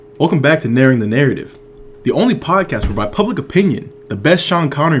Welcome back to Narrating the Narrative, the only podcast where, by public opinion, the best Sean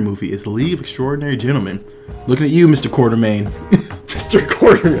Connery movie is League of Extraordinary Gentlemen. Looking at you, Mr. Quartermain. Mr.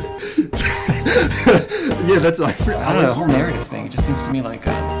 Quartermain. Yeah, that's like... I don't know, the whole narrative thing, it just seems to me like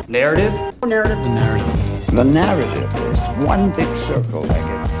a... Narrative? Narrative. The narrative. The narrative is one big circle, I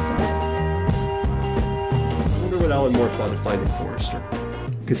guess. I wonder what Alan Moore thought of Finding Forrester.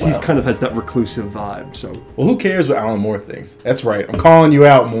 Because he's kind of has that reclusive vibe, so... Well, who cares what Alan Moore thinks? That's right, I'm calling you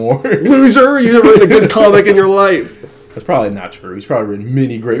out, Moore. Loser! You never written a good comic in your life! That's probably not true. He's probably written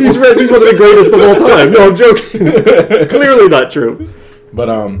many great He's one of the greatest of all time. No, I'm joking. Clearly not true. But,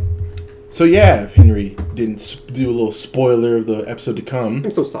 so yeah, if Henry didn't do a little spoiler of the episode to come...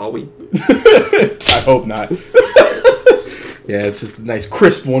 I'm so sorry. I hope not. Yeah, it's just a nice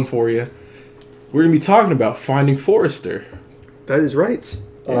crisp one for you. We're going to be talking about Finding Forrester. That is right.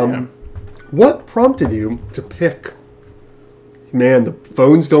 Yeah. What prompted you to pick? Man, the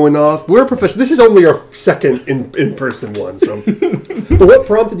phone's going off. We're professional. This is only our second in-person one. So, but what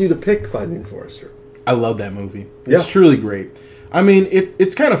prompted you to pick Finding Forrester? I love that movie. Yeah. It's truly great. I mean,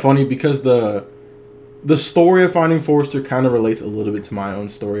 it's kind of funny because the story of Finding Forrester kind of relates a little bit to my own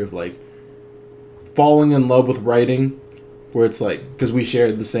story of like falling in love with writing, where it's like, because we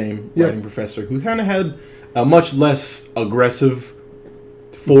shared the same writing professor who kind of had a much less aggressive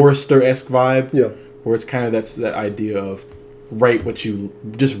Forrester-esque vibe. Yeah. Where it's kind of that idea of write what you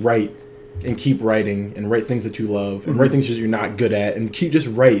just write and keep writing and write things that you love and write things that you're not good at and just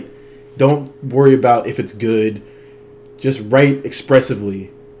write. Don't worry about if it's good. Just write expressively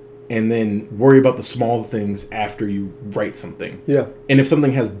and then worry about the small things after you write something. Yeah. And if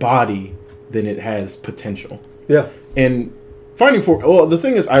something has body, then it has potential. Yeah. And the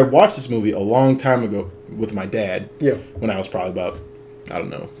thing is, I watched this movie a long time ago with my dad. Yeah. When I was probably about,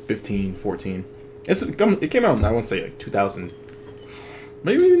 15, 14. It came out, I want to say, like 2000.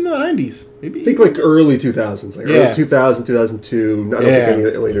 Maybe in the 90s. Maybe. I think like early 2000s. Early 2000, 2002. I don't think any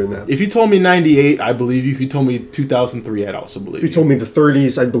later than that. If you told me 98, I believe you. If you told me 2003, I'd also believe you. If you told me the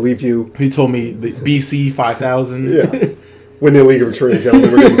 30s, I'd believe you. If you told me the BC 5000. Yeah. When the League of Extraordinary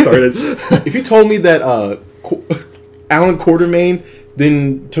Gentlemen were getting started. If you told me that Alan Quartermain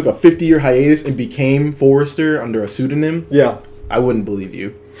then took a 50-year hiatus and became Forrester under a pseudonym, I wouldn't believe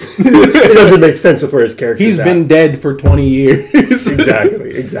you. It doesn't make sense with where his character is. He's been dead for 20 years.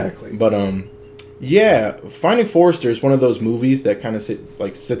 Exactly. But Finding Forrester is one of those movies that kind of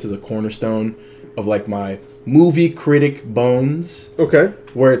sits as a cornerstone of like my movie critic bones. Okay.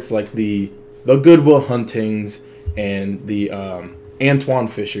 Where it's like the Good Will Huntings and the Antoine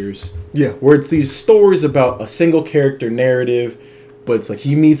Fishers. Yeah. Where it's these stories about a single character narrative, but it's like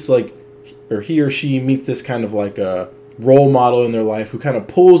he or she meets this kind of like a role model in their life who kind of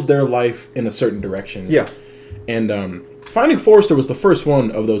pulls their life in a certain direction. Yeah. And Finding Forrester was the first one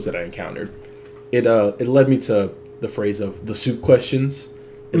of those that I encountered. It led me to the phrase of the soup questions.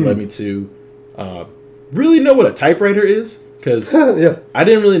 It led me to really know what a typewriter is, because I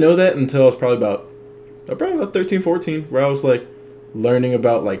didn't really know that until I was probably about 13, 14, where I was like learning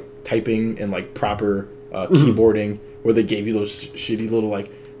about like typing and like proper keyboarding, where they gave you those shitty little like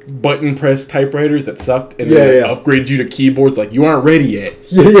button press typewriters that sucked and then upgrade you to keyboards like you aren't ready yet.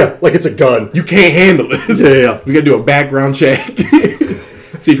 Yeah, like it's a gun. You can't handle this. Yeah. We gotta do a background check.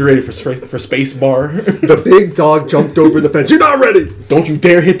 See if you're ready for space bar. The big dog jumped over the fence. You're not ready. Don't you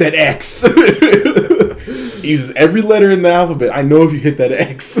dare hit that X. He uses every letter in the alphabet. I know if you hit that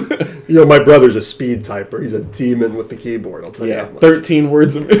X. My brother's a speed typer. He's a demon with the keyboard. I'll tell you that much. 13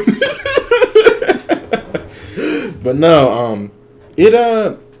 words a minute. But no,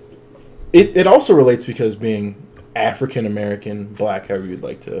 it also relates because being African American, black, however you'd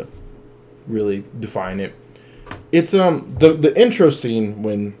like to really define it. It's the intro scene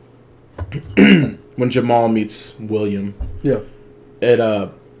when Jamal meets William. Yeah.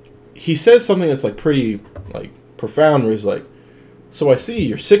 He says something that's like pretty like profound, where he's like, "So I see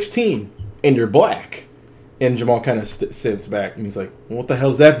you're 16 and you're black," and Jamal kind of sits back and he's like, well, "What the hell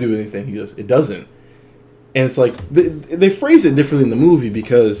does that do with anything?" He goes, "It doesn't." And it's like they phrase it differently in the movie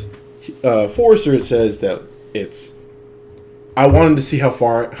because Forrester says that it's, I wanted to see how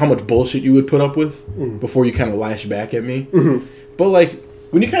much bullshit you would put up with before you kind of lash back at me. Mm-hmm. But like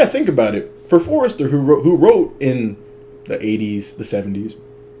when you kind of think about it, for Forrester, who wrote in the 80s, the 70s,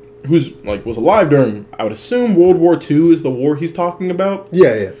 who's like was alive during, I would assume, World War II is the war he's talking about.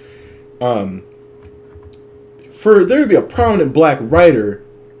 Yeah. For there to be a prominent black writer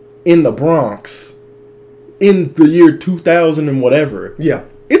in the Bronx in the year 2000 and whatever,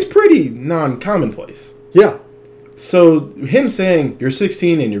 it's pretty non-commonplace. Yeah. So him saying you're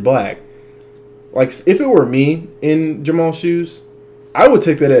 16 and you're black, like if it were me in Jamal's shoes, I would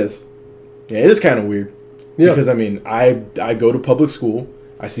take that as, yeah, it is kind of weird. Yeah. Because, I mean, I go to public school.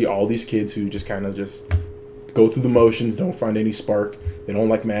 I see all these kids who just kind of just go through the motions, don't find any spark. They don't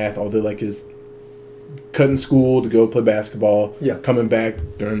like math. All they like is cutting school to go play basketball. Yeah. Coming back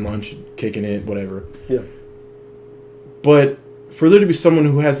during lunch, kicking it, whatever. Yeah. But for there to be someone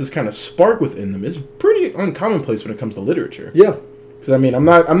who has this kind of spark within them is pretty uncommonplace when it comes to literature. Yeah. Because, I mean, I'm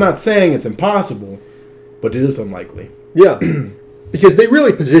not saying it's impossible, but it is unlikely. Yeah. Because they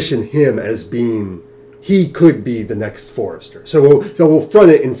really position him as being, he could be the next Forrester. So we'll front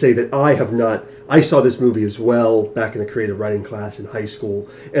it and say that I saw this movie as well back in the creative writing class in high school,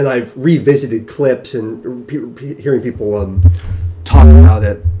 and I've revisited clips and hearing people talk about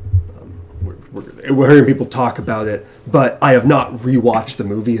it. We're hearing people talk about it, but I have not rewatched the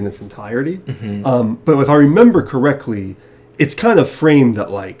movie in its entirety. Mm-hmm. But if I remember correctly, it's kind of framed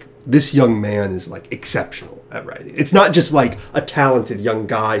that like this young man is like exceptional at writing. It's not just like a talented young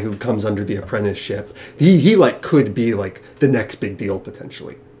guy who comes under the apprenticeship. He like could be like the next big deal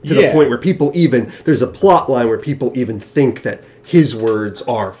potentially. To the point where people even, there's a plot line where people even think that his words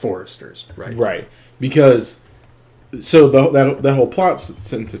are Forrester's, right? Right. Because, so that whole plot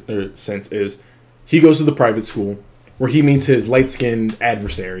sense is, he goes to the private school where he meets his light-skinned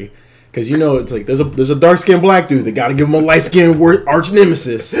adversary. Because, you know, it's like, there's a dark-skinned black dude. They got to give him a light-skinned arch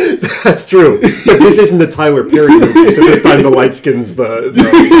nemesis. That's true. But this isn't the Tyler Perry movie, so this time the light-skin's the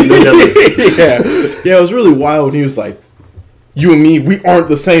nemesis. Yeah, it was really wild when he was like, you and me, we aren't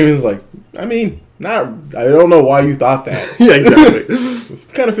the same. He's like, I mean, I don't know why you thought that. Yeah, exactly.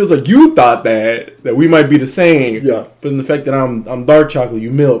 It kind of feels like you thought that we might be the same. Yeah. But in the fact that I'm dark chocolate,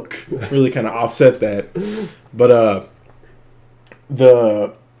 you milk, really kind of offset that. But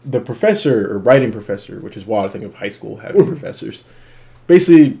the professor, or writing professor, which is wild, I think of high school having professors,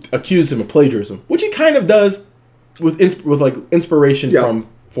 basically accused him of plagiarism, which he kind of does with like inspiration from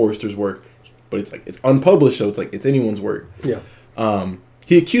Forrester's work. But it's like, it's unpublished, so it's like, it's anyone's work. Yeah.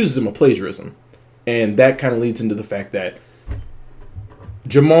 He accuses him of plagiarism. And that kind of leads into the fact that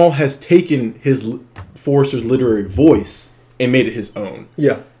Jamal has taken Forrester's literary voice and made it his own.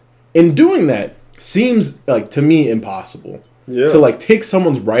 Yeah. In doing that, seems like, to me, impossible. Yeah. To like take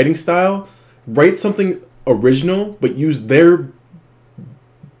someone's writing style, write something original, but use their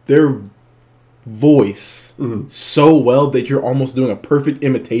voice so well that you're almost doing a perfect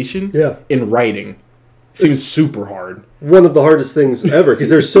imitation in writing. Seems super hard. One of the hardest things ever, because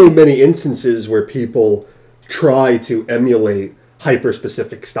there's so many instances where people try to emulate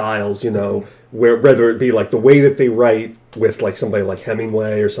hyper-specific styles, you know, whether it be like the way that they write with like somebody like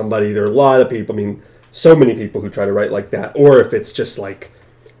Hemingway or somebody. There are a lot of people, I mean, so many people who try to write like that, or if it's just like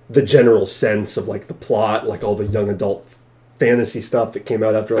the general sense of like the plot, like all the young adult fantasy stuff that came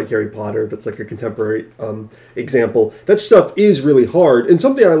out after like Harry Potter, that's like a contemporary example. That stuff is really hard, and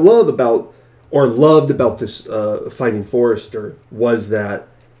something I loved about this Finding Forrester was that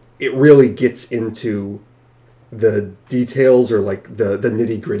it really gets into the details, or like the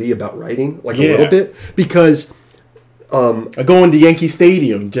nitty gritty about writing, like a little bit, because going to Yankee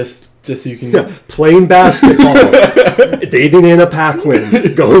Stadium just so you can playing basketball, dating Anna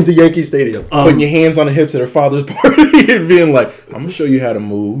Paquin, going to Yankee Stadium, putting your hands on the hips at her father's party and being like, I'm gonna show you how to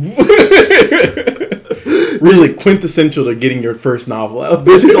move. Really quintessential to getting your first novel out.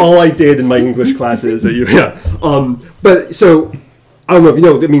 This is all I did in my English classes at but so I don't know if you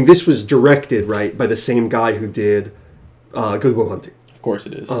know, I mean, this was directed by the same guy who did Good Will Hunting. Of course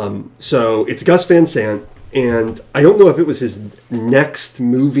it is. So it's Gus Van Sant. And I don't know if it was his next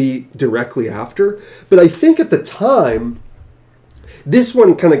movie directly after, but I think at the time, this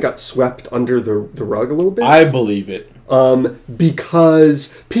one kind of got swept under the rug a little bit. I believe it.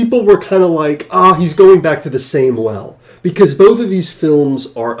 Because people were kind of like, he's going back to the same well. Because both of these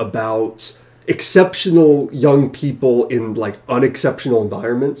films are about exceptional young people in like unexceptional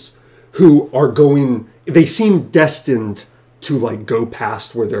environments who are they seem destined to like go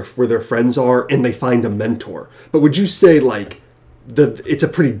past where their friends are, and they find a mentor. But would you say like it's a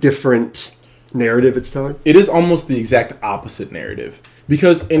pretty different narrative it's telling? It is almost the exact opposite narrative,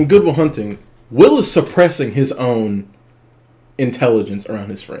 because in Good Will Hunting, Will is suppressing his own intelligence around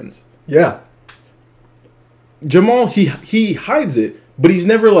his friends. Yeah. Jamal, he hides it, but he's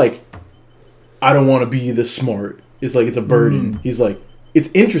never like, I don't want to be this smart. It's like it's a burden. He's like, it's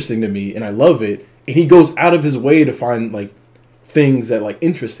interesting to me and I love it, and he goes out of his way to find like things that like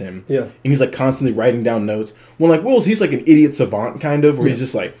interest him. Yeah. And he's like constantly writing down notes. When like Will's, he's like an idiot savant kind of, where he's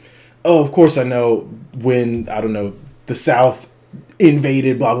just like, oh, of course I know when, I don't know, the South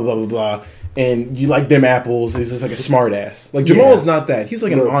invaded, blah, blah, blah, blah, blah, and you like them apples. He's just like a smart ass. Like Jamal's not that. He's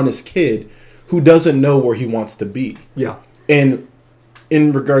like an honest kid who doesn't know where he wants to be. Yeah. And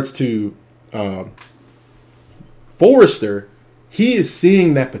in regards to Forrester, he is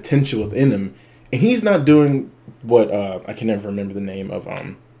seeing that potential within him, and he's not doing what I can never remember the name of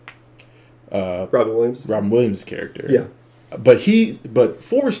Robin Williams' character. Yeah. But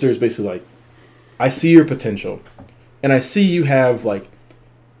Forrester is basically like, I see your potential, and I see you have like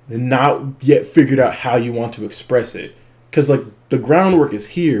not yet figured out how you want to express it, because like the groundwork is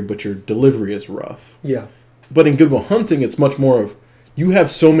here, but your delivery is rough. Yeah. But in Good Will Hunting, it's much more of, you have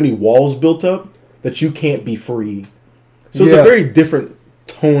so many walls built up that you can't be free. So it's a very different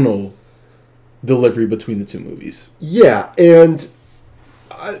tonal delivery between the two movies. Yeah, and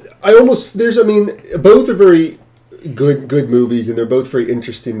I almost both are very good movies, and they're both very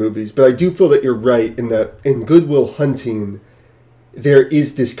interesting movies. But I do feel that you're right in that in Good Will Hunting, there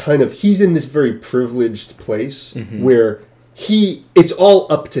is this kind of, he's in this very privileged place where it's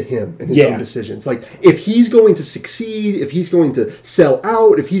all up to him and his own decisions. Like, if he's going to succeed, if he's going to sell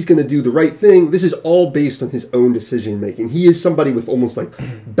out, if he's going to do the right thing, this is all based on his own decision making. He is somebody with almost like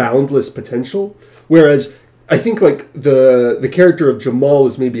boundless potential. Whereas I think like the character of Jamal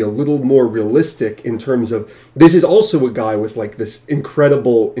is maybe a little more realistic in terms of, this is also a guy with like this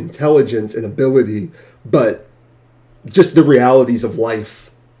incredible intelligence and ability, but just the realities of life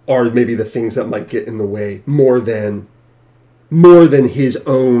are maybe the things that might get in the way more than his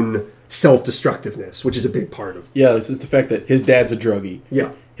own self-destructiveness, which is a big part of. Yeah, it's the fact that his dad's a druggie.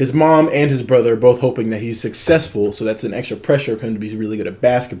 Yeah. His mom and his brother are both hoping that he's successful, so that's an extra pressure for him to be really good at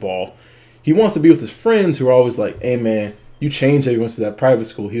basketball. He wants to be with his friends who are always like, hey man, you changed that you went to that private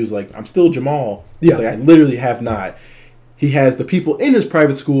school. He was like, I'm still Jamal. He's like, I literally have not. He has the people in his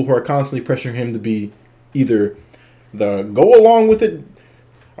private school who are constantly pressuring him to be either the go along with it,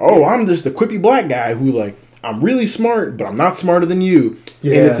 oh, I'm just the quippy black guy who like, I'm really smart, but I'm not smarter than you.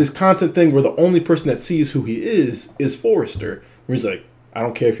 Yeah. And it's this constant thing where the only person that sees who he is Forrester. Where he's like, I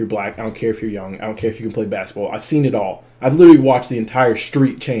don't care if you're black. I don't care if you're young. I don't care if you can play basketball. I've seen it all. I've literally watched the entire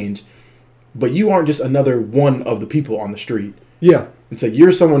street change. But you aren't just another one of the people on the street. Yeah. It's like,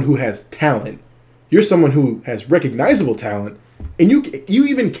 you're someone who has talent. You're someone who has recognizable talent. And you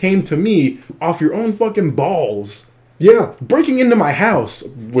even came to me off your own fucking balls. Yeah. Breaking into my house,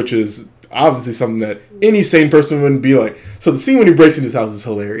 which is obviously something that any sane person wouldn't be like. So the scene when he breaks into his house is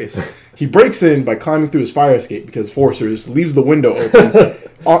hilarious. He breaks in by climbing through his fire escape because Forrester just leaves the window open.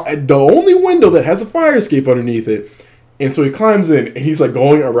 The only window that has a fire escape underneath it. And so he climbs in and he's like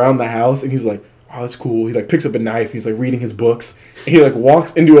going around the house and he's like, oh, that's cool. He like picks up a knife. He's like reading his books and he like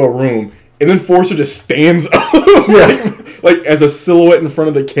walks into a room and then Forrester just stands up like as a silhouette in front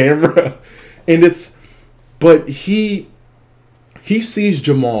of the camera. And but he sees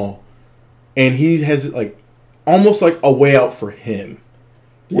Jamal and he has like almost like a way out for him.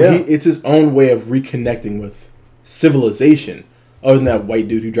 Yeah. It's his own way of reconnecting with civilization. Other than that white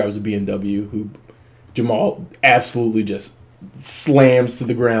dude who drives a BMW who Jamal absolutely just slams to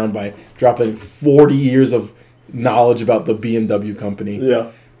the ground by dropping 40 years of knowledge about the BMW company.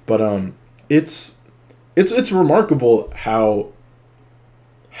 Yeah. But it's remarkable how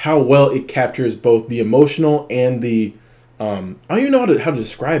well it captures both the emotional and the I don't even know how to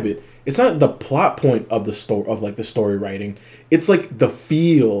describe it. It's not the plot point of the story of like the story writing. It's like the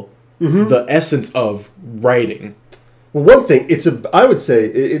feel, the essence of writing. Well, one thing, I would say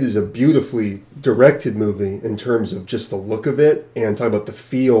it is a beautifully directed movie in terms of just the look of it and talk about the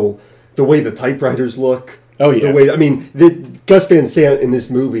feel, the way the typewriters look. Oh, yeah. Gus Van Sant in this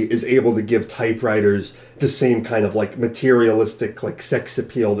movie is able to give typewriters the same kind of like materialistic like sex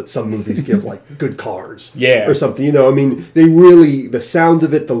appeal that some movies give like good cars. Yeah. Or something, you know, I mean, they really, the sound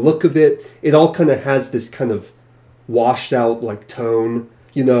of it, the look of it, it all kind of has this kind of washed out like tone,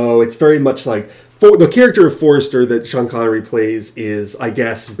 you know, it's very much like, the character of Forrester that Sean Connery plays is, I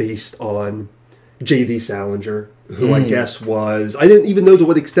guess, based on J.D. Salinger, who I guess was, I didn't even know to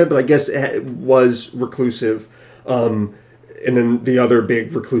what extent, but I guess was reclusive. And then the other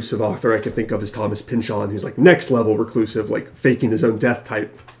big reclusive author I can think of is Thomas Pynchon, who's like next level reclusive, like faking his own death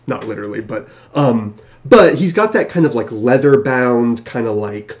type. Not literally, but he's got that kind of like leather bound, kind of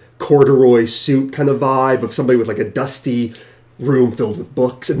like corduroy suit kind of vibe of somebody with like a dusty room filled with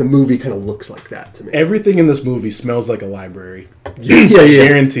books, and the movie kind of looks like that to me. Everything in this movie smells like a library. Yeah.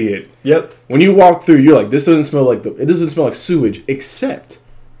 Guarantee it. Yep. When you walk through, you're like, this doesn't smell like it doesn't smell like sewage, except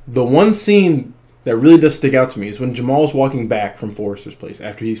the one scene that really does stick out to me is when Jamal's walking back from Forrester's place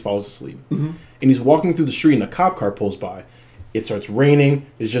after he falls asleep. And he's walking through the street and a cop car pulls by. It starts raining.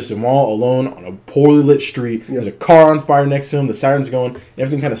 It's just Jamal alone on a poorly lit street. There's a car on fire next to him. The siren's going. And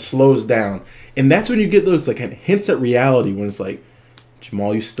everything kind of slows down. And that's when you get those like kind of hints at reality when it's like,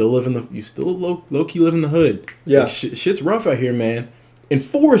 Jamal, you still low key live in the hood. Yeah. Like, shit's rough out here, man. And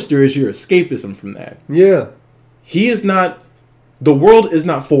Forrester is your escapism from that. Yeah. He is not... The world is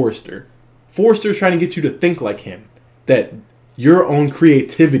not Forrester. Forrester is trying to get you to think like him. That your own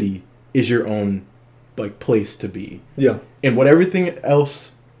creativity is your own like place to be. Yeah. And what everything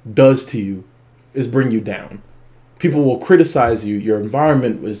else does to you is bring you down. People will criticize you. Your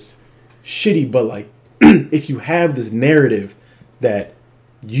environment was shitty, but like if you have this narrative that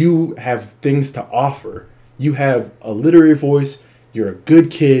you have things to offer, you have a literary voice, you're a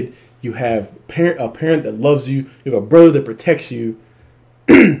good kid, you have a parent that loves you, you have a brother that protects you,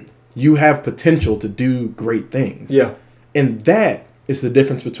 you have potential to do great things. Yeah. And that is the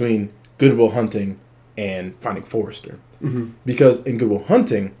difference between Good Will Hunting and Finding Forrester. Mm-hmm. Because in Good Will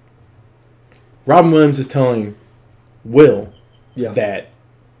Hunting, Robin Williams is telling Will that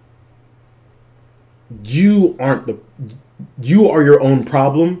you are your own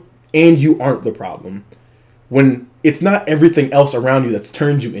problem and you aren't the problem. When it's not everything else around you that's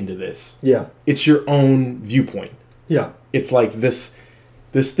turned you into this. Yeah. It's your own viewpoint. Yeah. It's like this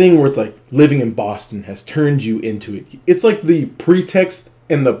thing where it's like living in Boston has turned you into it. It's like the pretext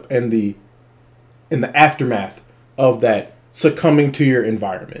and the aftermath of that succumbing to your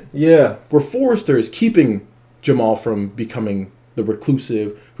environment. Yeah. Where Forrester is keeping Jamal from becoming the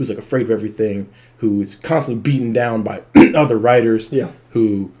reclusive, who's like afraid of everything, who's constantly beaten down by other writers,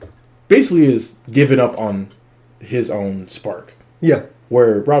 who basically is giving up on his own spark. Yeah.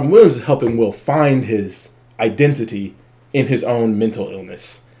 Where Robin Williams is helping Will find his identity in his own mental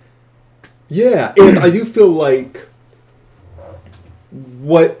illness. Yeah, and I do feel like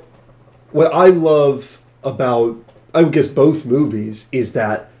what I love about, I would guess, both movies is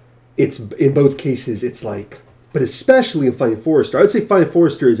that it's, in both cases, it's like, but especially in Finding Forrester, I would say Finding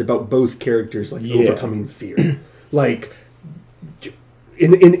Forrester is about both characters like overcoming fear. Like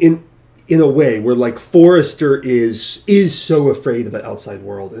in a way where like Forrester is so afraid of the outside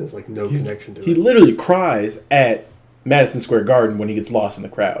world and has like no connection to it. He literally cries at Madison Square Garden when he gets lost in the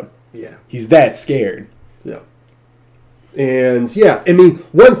crowd. Yeah. He's that scared. Yeah. And yeah, I mean,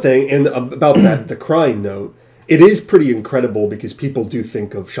 one thing, and about that, the crying note, it is pretty incredible because people do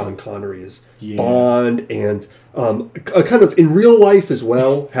think of Sean Connery as Bond and kind of in real life as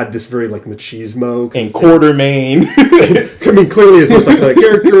well, had this very like machismo. And Quartermain. I mean, clearly his most iconic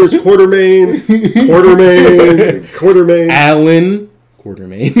characters, Quartermain, Alan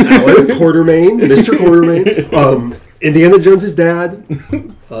Quartermain, Mr. Quartermain, Indiana Jones's dad.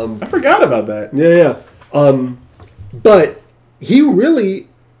 I forgot about that. Yeah. But he really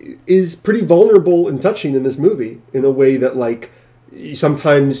is pretty vulnerable and touching in this movie in a way that, like,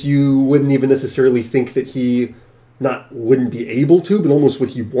 sometimes you wouldn't even necessarily think that he wouldn't be able to, but almost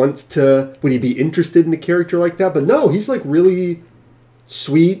would he be interested in a character like that? But no, he's like really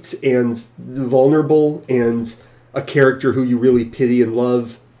sweet and vulnerable and a character who you really pity and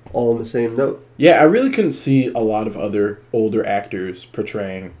love all in the same note. Yeah, I really couldn't see a lot of other older actors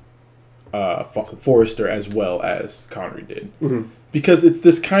portraying Forrester as well as Connery did. Mm-hmm. Because it's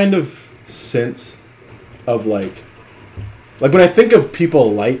this kind of sense of like when I think of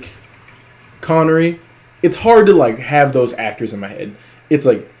people like Connery, it's hard to like have those actors in my head. It's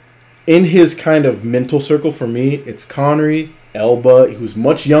like in his kind of mental circle for me, it's Connery, Elba, who's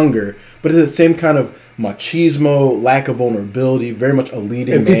much younger, but it's the same kind of machismo, lack of vulnerability, very much a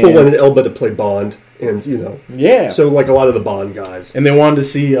leading and people wanted Elba to play Bond, and so like a lot of the Bond guys, and they wanted to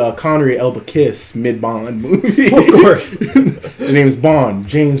see Connery Elba kiss mid Bond movie. Of course. The name is Bond,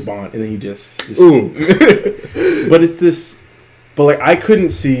 James Bond, and then he just ooh. But it's this, but like I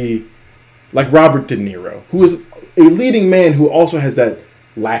couldn't see like Robert De Niro, who is a leading man who also has that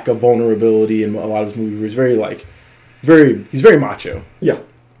lack of vulnerability in a lot of his movies. He's very macho. Yeah.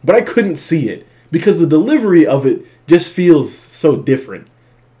 But I couldn't see it because the delivery of it just feels so different.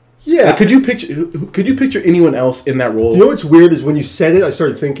 Yeah. Like, could you picture anyone else in that role? Do you know what's weird is when you said it, I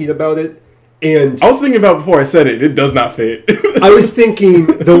started thinking about it, and I was thinking about it before I said it. It does not fit. I was thinking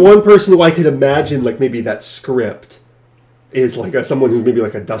the one person who I could imagine like maybe that script is like someone who maybe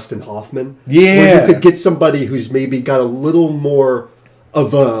like a Dustin Hoffman. Yeah. Where you could get somebody who's maybe got a little more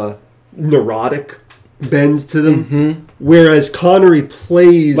of a neurotic bend to them. Mm-hmm. Whereas Connery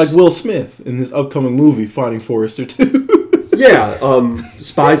plays like Will Smith in this upcoming movie, Finding Forrester 2. Yeah,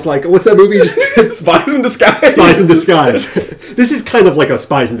 Spies like... What's that movie you just did? Spies in Disguise. Spies in Disguise. This is kind of like a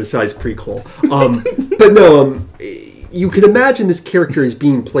Spies in Disguise prequel. But no, you can imagine this character as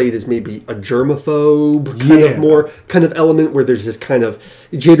being played as maybe a germaphobe kind of element where there's this kind of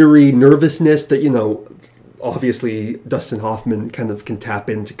jittery nervousness that, obviously Dustin Hoffman kind of can tap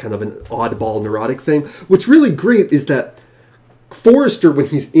into kind of an oddball neurotic thing. What's really great is that Forrester, when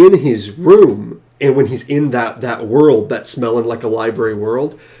he's in his room and when he's in that world, that smelling like a library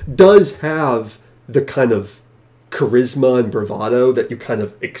world, does have the kind of charisma and bravado that you kind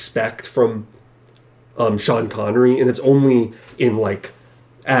of expect from Sean Connery, and it's only in like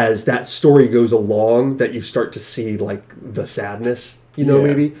as that story goes along that you start to see like the sadness,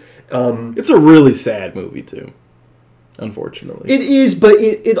 maybe. It's a really sad movie too, unfortunately. It is, but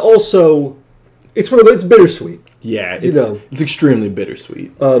it also it's bittersweet. Yeah, it's extremely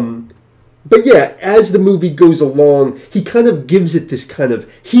bittersweet. But yeah, as the movie goes along, he kind of gives it this kind of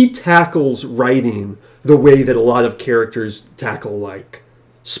he tackles writing the way that a lot of characters tackle like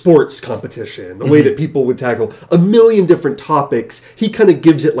sports competition, the way that people would tackle a million different topics. He kind of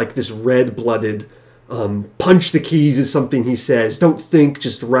gives it like this red-blooded, punch the keys is something he says, don't think,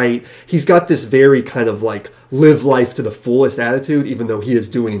 just write. He's got this very kind of like live life to the fullest attitude, even though he is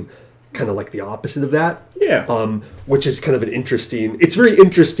doing kind of like the opposite of that. Yeah. Which is kind of it's very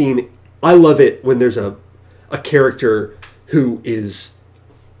interesting. I love it when there's a character who is,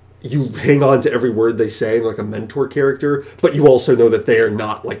 you hang on to every word they say, like a mentor character, but you also know that they are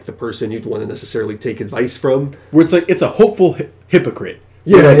not like the person you'd want to necessarily take advice from. Where it's like, it's a hopeful hypocrite.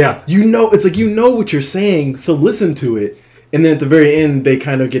 Yeah, yeah. It's like, what you're saying, so listen to it. And then at the very end, they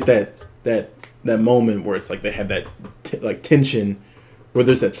kind of get that moment where it's like they have that tension, where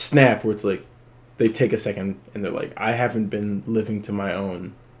there's that snap where it's like, they take a second and they're like, I haven't been living to my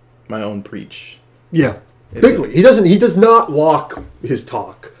own preach. Yeah. Bigly. He does not walk his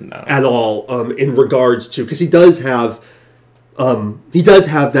talk at all in regards to, because he does have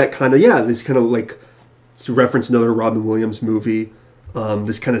that kind of, this kind of like, to reference another Robin Williams movie,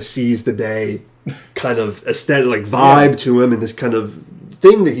 this kind of seize the day kind of aesthetic, like vibe to him, and this kind of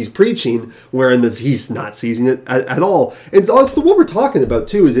thing that he's preaching, wherein he's not seizing it at all. And also what we're talking about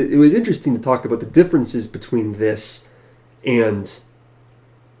too is it was interesting to talk about the differences between this and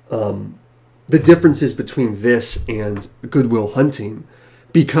Good Will Hunting,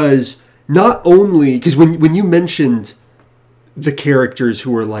 because not only when you mentioned the characters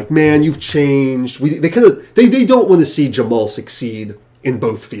who are like, man, you've changed, they don't want to see Jamal succeed in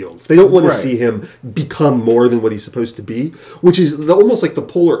both fields. They don't want to see him become more than what he's supposed to be, which is almost like the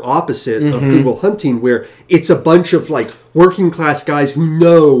polar opposite of Good Will Hunting, where it's a bunch of like working class guys who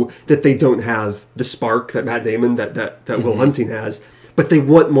know that they don't have the spark that Matt Damon, that Will Hunting has, but they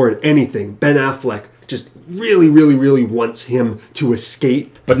want more than anything. Ben Affleck just really, really, really wants him to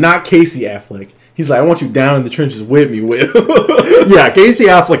escape. But not Casey Affleck. He's like, I want you down in the trenches with me, Will. Yeah, Casey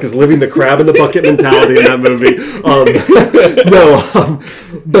Affleck is living the crab in the bucket mentality in that movie.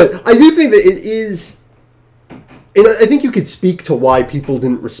 But I do think that it is, and I think you could speak to why people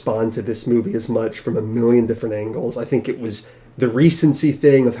didn't respond to this movie as much from a million different angles. I think it was the recency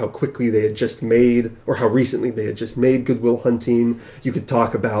thing of how quickly they had just made, or how recently they had just made Good Will Hunting. You could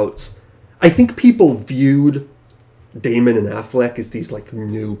talk about, I think people viewed Damon and Affleck as these like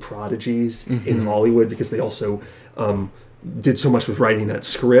new prodigies in Hollywood, because they also did so much with writing that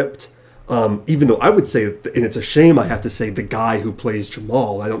script. Even though I would say, and it's a shame I have to say, the guy who plays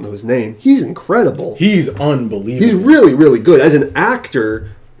Jamal, I don't know his name, he's incredible. He's unbelievable. He's really, really good. As an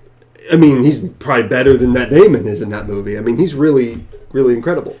actor, I mean, he's probably better than Matt Damon is in that movie. I mean, he's really, really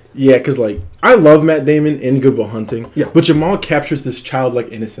incredible. Yeah, because like, I love Matt Damon in Good Will Hunting, but Jamal captures this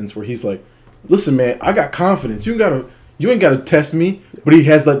childlike innocence where he's like, listen, man, I got confidence. You ain't gotta test me. But he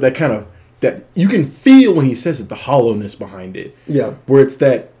has like that kind of, that you can feel when he says it, the hollowness behind it. Yeah. Where it's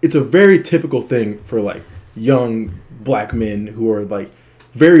a very typical thing for like young black men who are like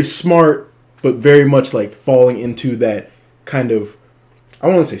very smart, but very much like falling into that kind of, I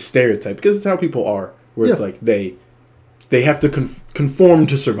want to say stereotype, because it's how people are, where it's like they have to conform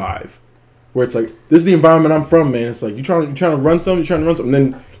to survive. Where it's like, this is the environment I'm from, man. It's like, you trying to run something, and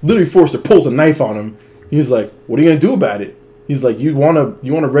then literally Forrester pulls a knife on him. He's like, what are you gonna do about it? He's like, you wanna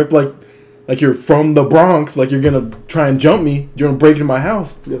rip like you're from the Bronx, like you're gonna try and jump me, you're gonna break into my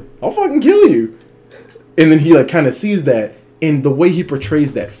house. Yeah. I'll fucking kill you. And then he like kind of sees that, and the way he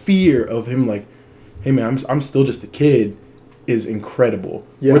portrays that fear of him, like, hey man, I'm still just a kid, is incredible.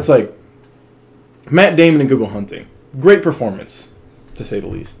 Yeah. Where it's like, Matt Damon in Good Will Hunting, great performance, to say the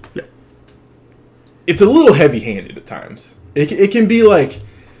least. Yeah. It's a little heavy-handed at times. It can be like,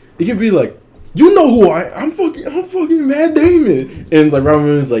 you know who I'm fucking Matt Damon. And like Robin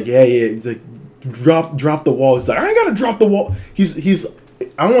Williams is like, yeah. He's like, drop the wall. He's like, I ain't gotta drop the wall. He's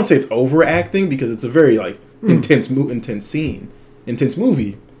I don't want to say it's overacting, because it's a very like intense scene, intense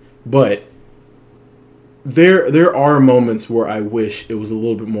movie. But there are moments where I wish it was a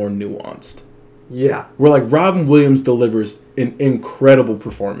little bit more nuanced. Yeah. Where like Robin Williams delivers an incredible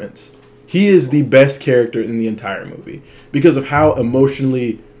performance. He is the best character in the entire movie because of how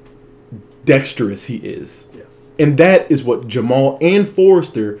emotionally dexterous he is. Yes. And that is what Jamal and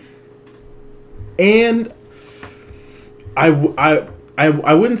Forrester, and I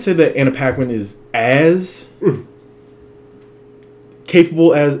wouldn't say that Anna Paquin is as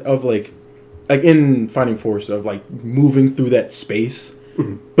capable as of like in Finding Forrester of like moving through that space,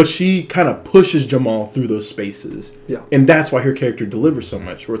 but she kind of pushes Jamal through those spaces. Yeah. And that's why her character delivers so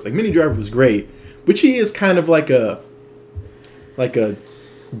much. Where it's like Minnie Driver was great, but she is kind of like a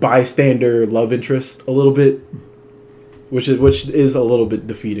bystander love interest a little bit, which is a little bit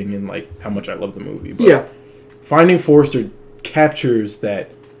defeating in like how much I love the movie. But Yeah. Finding Forrester captures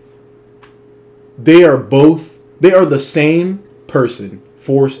that they are the same person,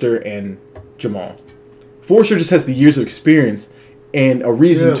 Forrester and Jamal. Forrester just has the years of experience and a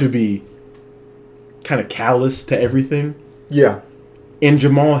reason to be kind of callous to everything. Yeah. And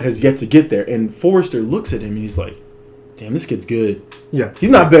Jamal has yet to get there. And Forrester looks at him and he's like, damn, this kid's good. Yeah. He's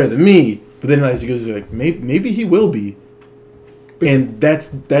not better than me. But then as he goes, he's like, maybe he will be. And that's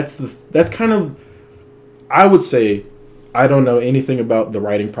kind of, I would say, I don't know anything about the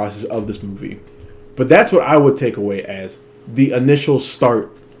writing process of this movie. But that's what I would take away as the initial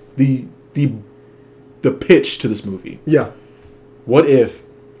start, the pitch to this movie. Yeah. What if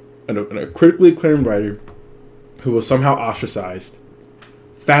a critically acclaimed writer who was somehow ostracized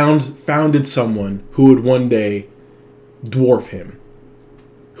founded someone who would one day dwarf him,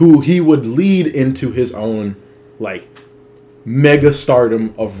 who he would lead into his own like mega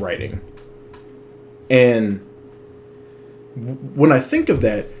stardom of writing. And when I think of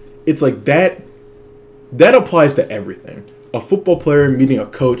that, it's like that applies to everything. A football player meeting a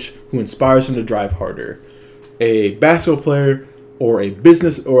coach who inspires him to drive harder. A basketball player or a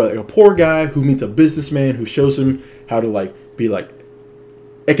business or like a poor guy who meets a businessman who shows him how to like be like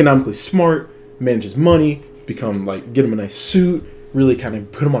economically smart, manage his money, become like get him a nice suit, really kind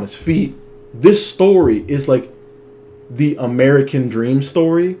of put him on his feet. This story is like the American dream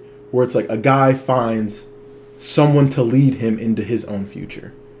story where it's like a guy finds someone to lead him into his own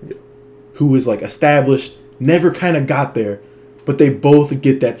future. Who is like established, never kind of got there, but they both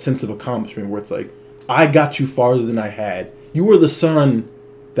get that sense of accomplishment where it's like, I got you farther than I had. You were the son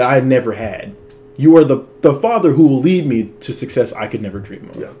that I never had. You are the father who will lead me to success I could never dream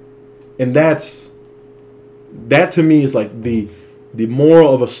of. Yeah. And that to me is like the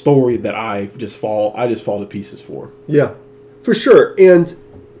moral of a story that I just fall to pieces for. Yeah, for sure. And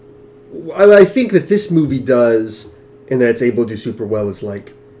I think that this movie does, and that it's able to do super well, is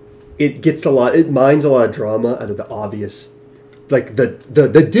like it mines a lot of drama out of the obvious. Like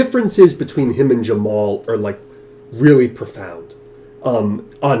the differences between him and Jamal are like really profound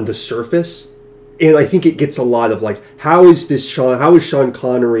on the surface. And I think it gets a lot of like, how is Sean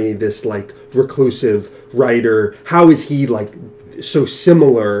Connery, this like reclusive writer, how is he like so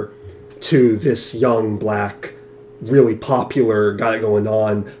similar to this young black, really popular guy going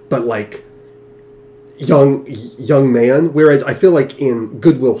on, but like young man? Whereas I feel like in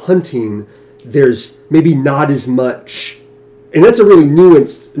Good Will Hunting, there's maybe not as much, and that's a really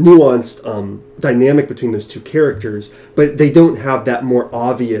nuanced dynamic between those two characters, but they don't have that more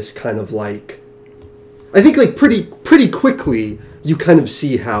obvious kind of like, I think like pretty quickly you kind of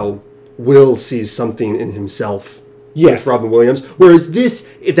see how Will sees something in himself with Robin Williams. Whereas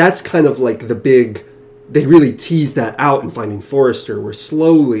that's kind of like the big, they really tease that out in Finding Forrester, where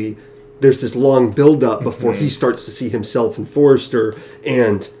slowly there's this long build-up before he starts to see himself in Forrester,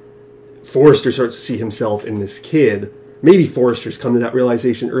 and Forrester starts to see himself in this kid. Maybe Forrester's come to that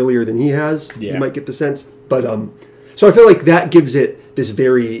realization earlier than he has. Yeah. You might get the sense. But so I feel like that gives it this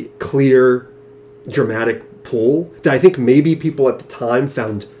very clear, dramatic pull that I think maybe people at the time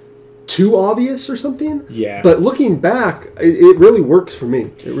found too obvious or something. Yeah. But looking back, it really works for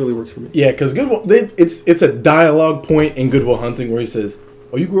me. It really works for me. Yeah, because it's a dialogue point in Good Will Hunting where he says,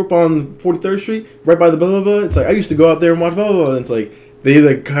 "Oh, you grew up on 43rd Street, right by the blah blah blah." It's like I used to go out there and watch blah blah blah. And it's like they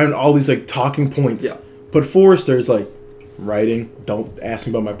like kind of all these like talking points. Yeah. But Forrester's like writing. Don't ask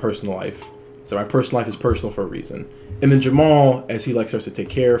me about my personal life. So my personal life is personal for a reason. And then Jamal, as he like starts to take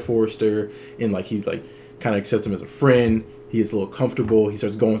care of Forrester and like he's like kind of accepts him as a friend. He gets a little comfortable. He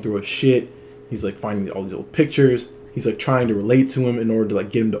starts going through his shit. He's like finding all these old pictures. He's like trying to relate to him in order to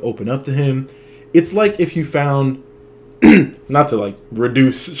like get him to open up to him. It's like if you found, not to like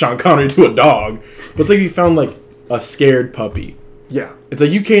reduce Sean Connery to a dog, but it's like if you found like a scared puppy. Yeah. It's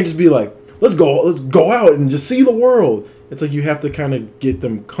like you can't just be like, let's go out and just see the world. It's like you have to kind of get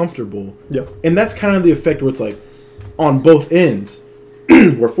them comfortable. Yeah. And that's kind of the effect where it's like on both ends,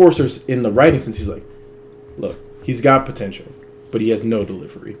 where Forrester's in the writing sense, he's like, look, he's got potential, but he has no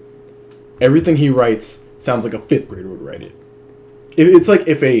delivery. Everything he writes sounds like a 5th grader would write it. It's like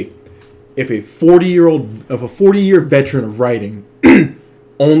if if a 40-year veteran of writing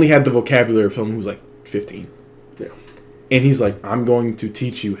only had the vocabulary of someone who's like 15. Yeah. And he's like, I'm going to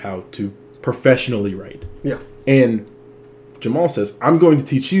teach you how to professionally write. Yeah. And Jamal says, I'm going to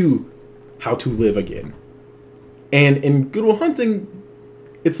teach you how to live again. And in Good Will Hunting,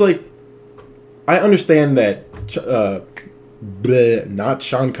 it's like, I understand that, not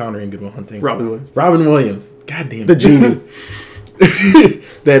Sean Connery in Good Will Hunting. Robin Williams. Robin Williams. God damn it. The genie.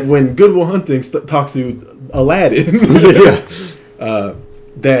 That when Good Will Hunting talks to Aladdin,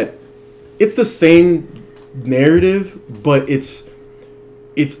 that it's the same narrative, but it's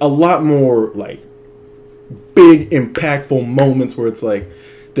a lot more like big, impactful moments where it's like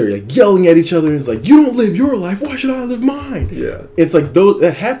they're like yelling at each other and it's like, you don't live your life, why should I live mine? Yeah. It's like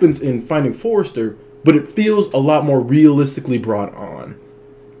that happens in Finding Forrester, but it feels a lot more realistically brought on.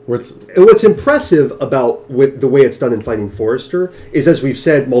 And what's impressive about the way it's done in Finding Forrester is, as we've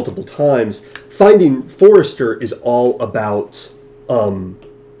said multiple times, Finding Forrester is all about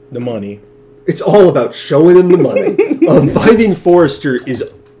the money. It's all about showing him the money. Finding Forrester is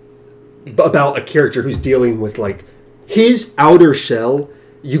about a character who's dealing with like his outer shell.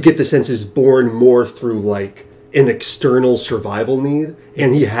 You get the sense is born more through like an external survival need,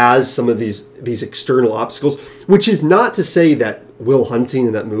 and he has some of these external obstacles, which is not to say that Will Hunting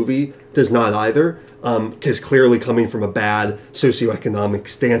in that movie does not either, because clearly coming from a bad socioeconomic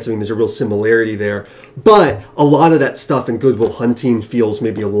stance, I mean, there's a real similarity there. But a lot of that stuff in Good Will Hunting feels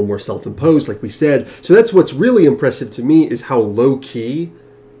maybe a little more self-imposed, like we said. So that's what's really impressive to me is how low-key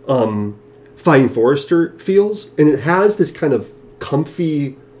Finding Forrester feels, and it has this kind of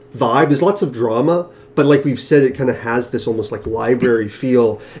comfy vibe. There's lots of drama, but like we've said, it kind of has this almost like library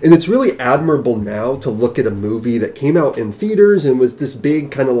feel. And it's really admirable now to look at a movie that came out in theaters and was this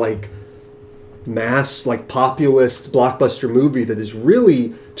big kind of like mass, like populist blockbuster movie that is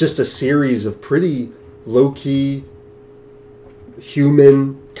really just a series of pretty low-key,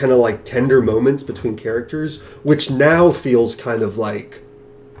 human, kind of like tender moments between characters, which now feels kind of like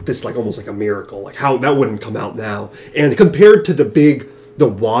this, like almost like a miracle. Like how that wouldn't come out now. And compared to the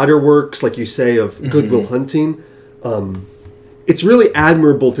waterworks, like you say, of Good Will Hunting, it's really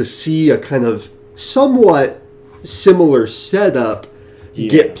admirable to see a kind of somewhat similar setup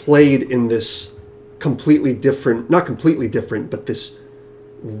get played in this completely different, not completely different, but this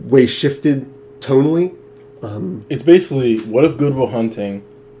way shifted tonally. It's basically, what if Good Will Hunting,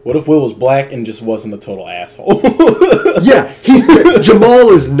 what if Will was black and just wasn't a total asshole? Yeah,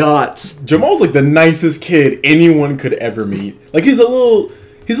 Jamal is not. Jamal's like the nicest kid anyone could ever meet. Like he's a little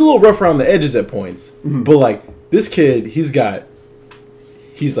rough around the edges at points, but like this kid, he's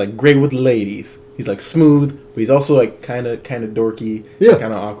like great with ladies. He's like smooth, but he's also like kind of dorky, kind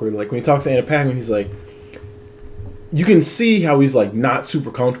of awkward. Like when he talks to Anna Paquin, he's like, you can see how he's like not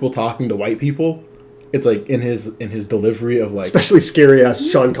super comfortable talking to white people. It's like in his delivery of like, especially scary ass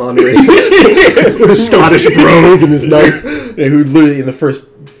Sean Connery with a Scottish brogue and his knife. Yeah, who literally in the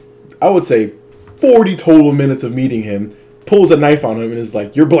first, I would say, 40 total minutes of meeting him, pulls a knife on him and is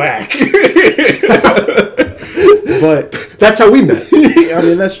like, "You're black." But that's how we met. I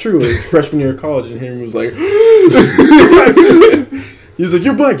mean, that's true. It was freshman year of college, and Henry was like, he was like,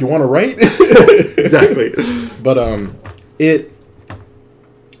 "You're black. You want to write?" Exactly. But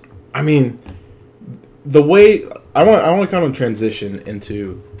I mean, the way I want to kind of transition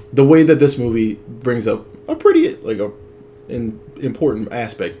into the way that this movie brings up a pretty an important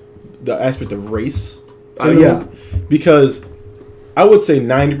aspect, the aspect of race. Movie, because I would say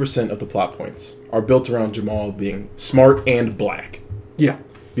 90% of the plot points are built around Jamal being smart and black. Yeah.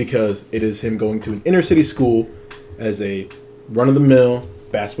 Because it is him going to an inner city school as a run-of-the-mill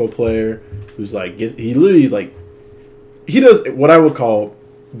basketball player who's like, he literally like, he does what I would call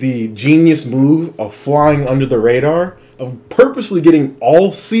the genius move of flying under the radar, of purposefully getting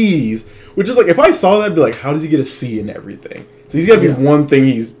all C's, which is like, if I saw that, I'd be like, how does he get a C in everything? So he's got to be one thing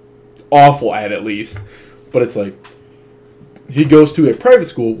he's awful at least. But it's like, he goes to a private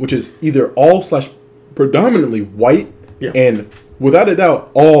school, which is either all / predominantly white, and without a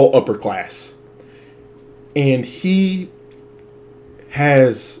doubt, all upper class. And he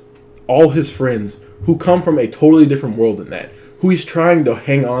has all his friends who come from a totally different world than that, who he's trying to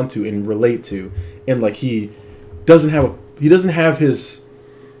hang on to and relate to. And like, he doesn't have his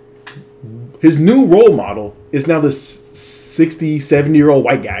new role model is now this 60, 70-year-old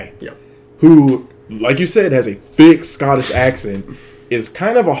white guy who, like you said, has a thick Scottish accent, is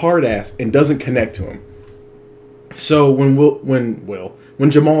kind of a hard ass, and doesn't connect to him. So when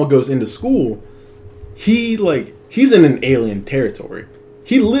Jamal goes into school, he's in an alien territory.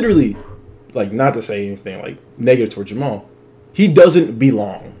 He literally, like, not to say anything like negative toward Jamal, he doesn't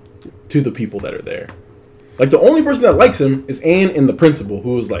belong. to the people that are there. Like, the only person that likes him is Anne and the principal,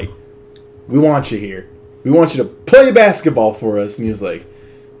 who was like, we want you here. We want you to play basketball for us. And he was like,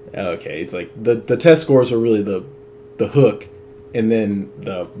 okay. It's like the test scores were really the hook, and then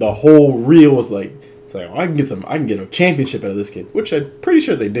the whole reel was like, it's like, oh, I can get a championship out of this kid, which I'm pretty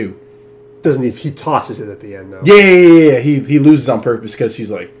sure they do. Doesn't he tosses it at the end though? Yeah. He loses on purpose because he's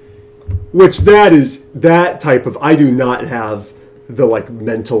like, which that type of, I do not have the like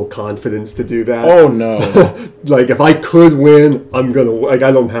mental confidence to do that. oh no. Like if I could win, I'm gonna, like,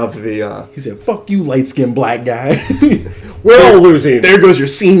 I don't have the He said, fuck you, light-skinned black guy. we're all losing. There goes your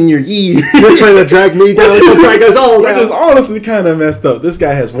senior year. You're trying to drag me down. You'll drag us all Which down. is honestly kind of messed up. This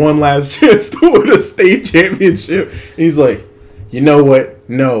guy has one last chance to win a state championship. And he's like, you know what?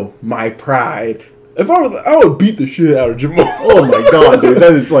 No, my pride. If I would beat the shit out of Jamal. Oh my god, dude,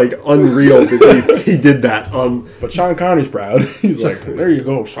 that is like unreal that he did that. But Sean Connery's proud. He's like, there you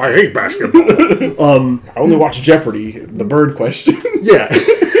go. I hate basketball. I only watch Jeopardy, the bird question. Yeah.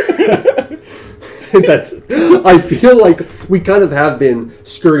 I feel like we kind of have been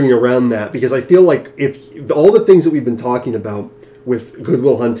skirting around that, because I feel like if all the things that we've been talking about with Good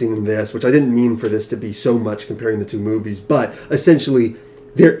Will Hunting and this, which I didn't mean for this to be so much comparing the two movies, but essentially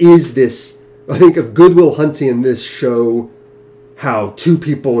there is this, I think of Good Will Hunting and this show how two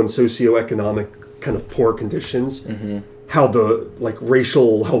people in socioeconomic kind of poor conditions, how the like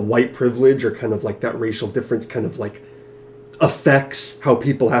racial, how white privilege or kind of like that racial difference kind of like affects how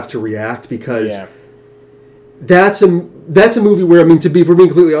people have to react, because that's a movie where, I mean, if we're being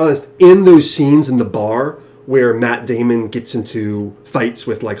completely honest, in those scenes in the bar where Matt Damon gets into fights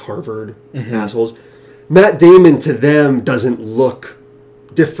with like Harvard assholes, Matt Damon to them doesn't look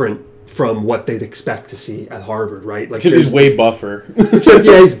different from what they'd expect to see at Harvard, right? Like, He's way buffer. Except,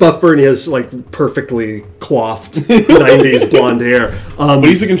 yeah, he's buffer and he has like perfectly coiffed 90s blonde hair. But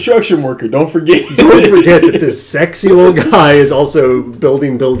he's a construction worker. Don't forget. Don't forget that this sexy little guy is also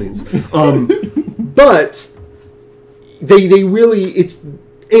building buildings. But they really,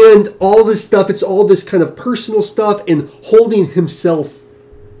 and all this stuff, it's all this kind of personal stuff and holding himself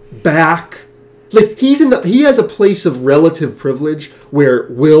back. Like, he has a place of relative privilege where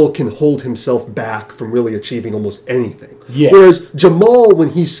Will can hold himself back from really achieving almost anything. Yeah. Whereas Jamal, when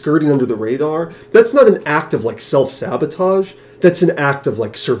he's skirting under the radar, that's not an act of like self-sabotage. That's an act of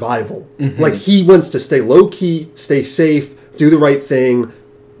like survival. Like, he wants to stay low-key, stay safe, do the right thing,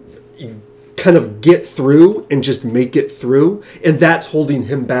 kind of get through and just make it through. And that's holding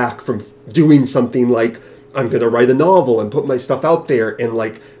him back from doing something like, I'm going to write a novel and put my stuff out there and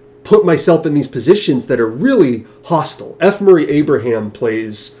like put myself in these positions that are really hostile. F. Murray Abraham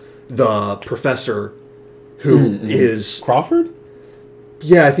plays the professor who is... Crawford?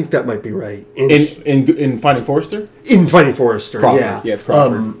 Yeah, I think that might be right. In Finding Forrester? In Finding Forrester, Crawford. yeah. Yeah, it's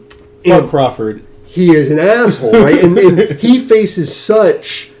Crawford. and Crawford. He is an asshole, right? and he faces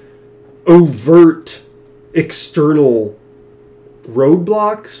such overt external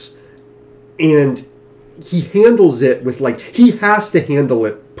roadblocks, and he handles it with like, he has to handle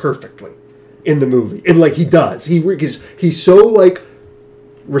it perfectly in the movie, and like he does. He's so like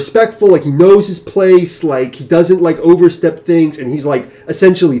respectful, like he knows his place, like he doesn't like overstep things, and he's like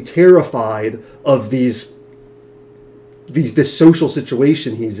essentially terrified of this social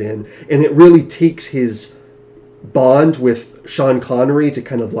situation he's in, and it really takes his bond with Sean Connery to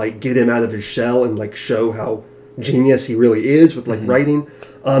kind of like get him out of his shell and like show how genius he really is with like writing.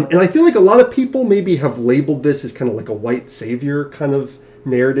 And I feel like a lot of people maybe have labeled this as kind of like a white savior kind of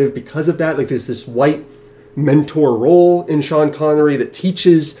narrative because of that. Like, there's this white mentor role in Sean Connery that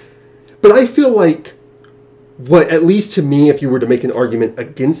teaches, but I feel like what, at least to me, if you were to make an argument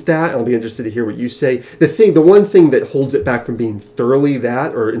against that, I'll be interested to hear what you say. The one thing that holds it back from being thoroughly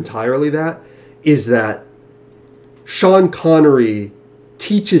that or entirely that is that Sean Connery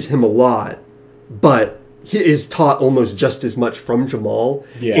teaches him a lot, but he is taught almost just as much from Jamal.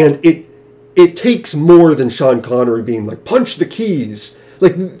 Yeah. And it takes more than Sean Connery being like, punch the keys.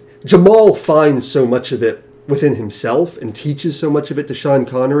 Like, Jamal finds so much of it within himself and teaches so much of it to Sean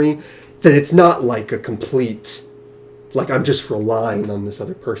Connery that it's not like a complete, like, I'm just relying on this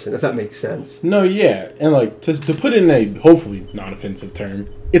other person, if that makes sense. No, yeah. And like, to put it in a hopefully non-offensive term,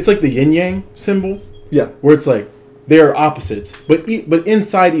 it's like the yin-yang symbol. Yeah. Where it's like, they are opposites, but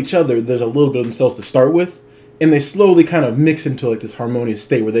inside each other, there's a little bit of themselves to start with, and they slowly kind of mix into like this harmonious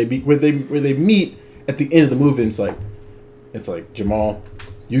state where they meet at the end of the movie. And it's like Jamal,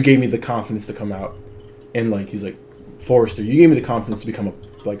 you gave me the confidence to come out, and like he's like, Forrester, you gave me the confidence to become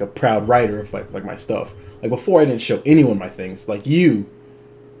a proud writer of like my stuff. Like, before I didn't show anyone my things like you,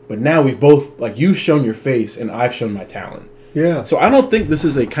 but now we've both, like, you've shown your face and I've shown my talent. Yeah. So I don't think this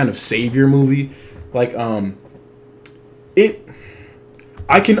is a kind of savior movie. Like,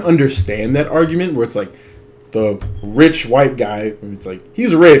 I can understand that argument where it's like the rich white guy. It's like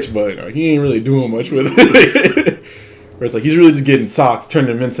he's rich, but he ain't really doing much with it. Where it's like he's really just getting socks,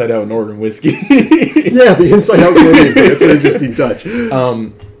 turning them inside out, and ordering whiskey. Yeah, the inside out clothing thing. That's an interesting touch.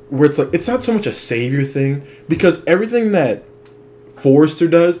 Where it's like it's not so much a savior thing because everything that Forrester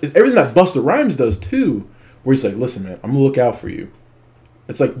does is everything that Busta Rhymes does too. Where he's like, listen, man, I'm gonna look out for you.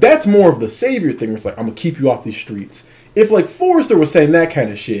 It's like that's more of the savior thing. Where it's like I'm gonna keep you off these streets. If like Forrester was saying that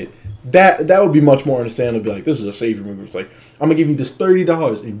kind of shit, that would be much more understandable. Be like, this is a savior movie. It's like I'm gonna give you this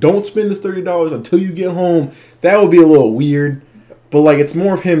 $30 and don't spend this $30 until you get home. That would be a little weird, but like it's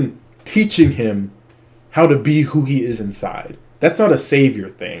more of him teaching him how to be who he is inside. That's not a savior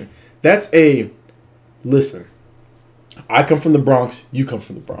thing. That's a listen. I come from the Bronx. You come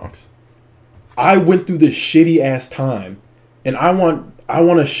from the Bronx. I went through this shitty ass time, and I want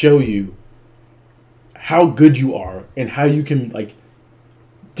to show you how good you are and how you can like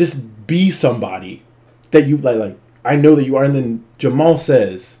just be somebody that you like I know that you are. And then Jamal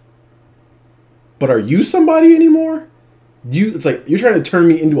says, but are you somebody anymore? It's like you're trying to turn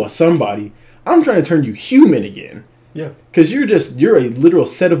me into a somebody. I'm trying to turn you human again. Yeah. Because you're a literal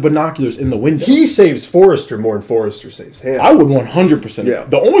set of binoculars in the window. He saves Forrester more than Forrester saves him. I would 100%. Yeah.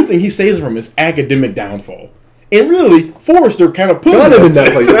 The only thing he saves from is academic downfall. And really, Forrester kind of put Got him in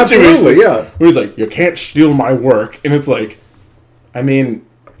that place. situation Absolutely, yeah. Where he's like, you can't steal my work. And it's like, I mean,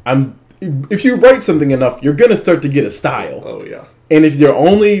 if you write something enough, you're going to start to get a style. Oh, yeah. And if your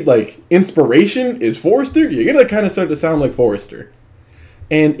only, like, inspiration is Forrester, you're going to kind of start to sound like Forrester.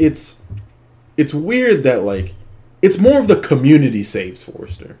 And it's weird that, like, it's more of the community saves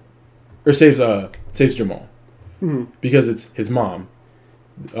Forrester. Or saves Jamal. Mm-hmm. Because it's his mom.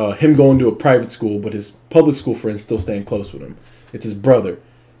 Him going to a private school, but his public school friends still staying close with him. It's his brother.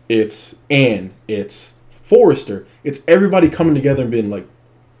 It's Ann. It's Forrester. It's everybody coming together and being like,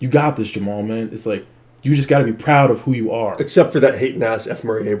 you got this, Jamal, man. It's like, you just got to be proud of who you are. Except for that hating ass F.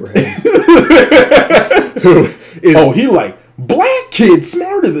 Murray Abraham. Who is... he like, black kid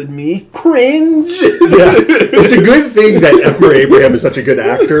smarter than me. Cringe. Yeah. It's a good thing that F. Murray Abraham is such a good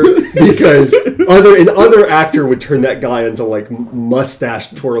actor because an other actor would turn that guy into like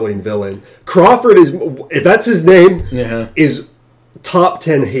mustache twirling villain. Crawford is, if that's his name, is top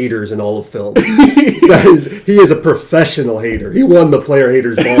 10 haters in all of film. He is a professional hater. He won the Player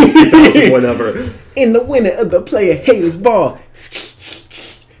Haters Ball in 2000 whatever. And the winner of the Player Haters Ball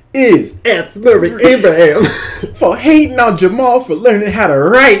is F. Murray Abraham for hating on Jamal for learning how to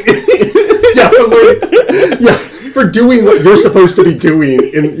write. For doing what you're supposed to be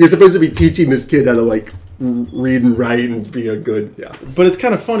doing, and you're supposed to be teaching this kid how to like read and write and be a good But it's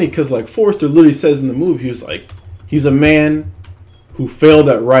kind of funny because like Forrester literally says in the movie, he was like, he's a man who failed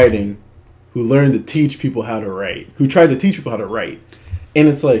at writing, who learned to teach people how to write, who tried to teach people how to write, and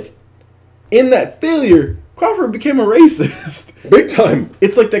it's like, in that failure, Crawford became a racist. Big time.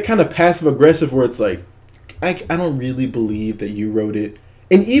 It's like that kind of passive aggressive where it's like, I don't really believe that you wrote it.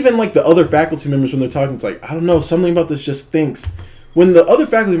 And even like the other faculty members when they're talking, it's like, I don't know, something about this just stinks. When the other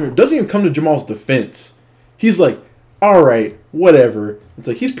faculty member doesn't even come to Jamal's defense, he's like, all right, whatever. It's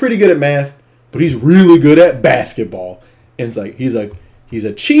like, he's pretty good at math, but he's really good at basketball. And it's like, he's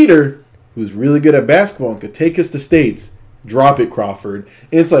a cheater who's really good at basketball and could take us to states. Drop it, Crawford.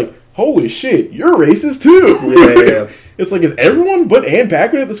 And it's like, holy shit, you're racist too. Yeah. It's like, is everyone but Ann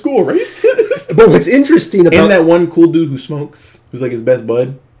Paquin at the school racist? But what's interesting about... And that one cool dude who smokes, who's like his best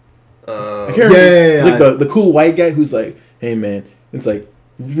bud. I can't remember. Yeah. It's like the cool white guy who's like, hey man, it's like,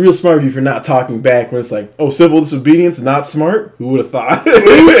 real smart of you for not talking back. When it's like, oh, civil disobedience, not smart? Who would have thought?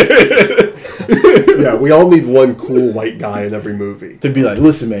 Yeah, we all need one cool white guy in every movie. To be like,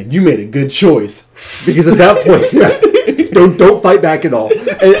 listen man, you made a good choice. Because at that point, don't fight back at all.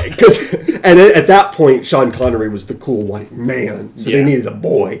 And at that point, Sean Connery was the cool white man, so they needed a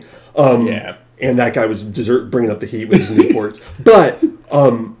boy. And that guy was bringing up the heat with his Newports. But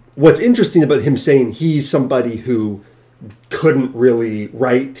what's interesting about him saying he's somebody who couldn't really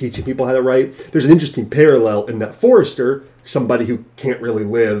write, teaching people how to write, there's an interesting parallel in that Forrester, somebody who can't really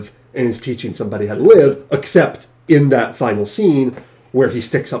live, and is teaching somebody how to live, except in that final scene where he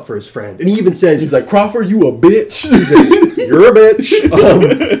sticks up for his friend. And he even says... He's like, Crawford, you a bitch. He says, you're a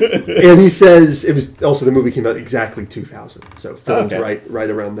bitch. And he says, it was also, the movie came out exactly 2000. So filmed right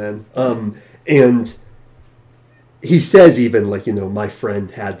around then. And he says even, like, you know, my friend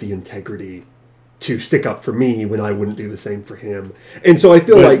had the integrity to stick up for me when I wouldn't do the same for him. And so I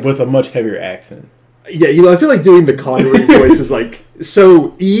feel like... With a much heavier accent. Yeah, you know, I feel like doing the Connery voice is like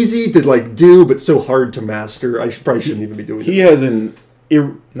so easy to like do, but so hard to master. I probably shouldn't even be doing He it. has an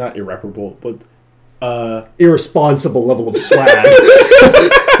not irreparable, but Irresponsible level of swag.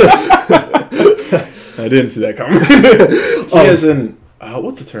 I didn't see that coming. He has an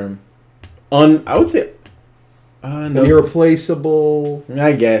what's the term? I would say no, Irreplaceable.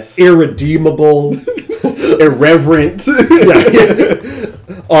 I guess Irredeemable. irreverent.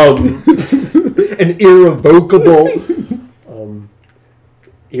 An irrevocable.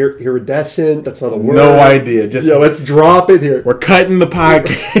 Iridescent. That's not a word. No idea. Just let's drop it here. we're cutting the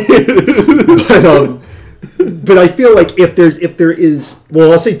podcast. But I feel like if there is,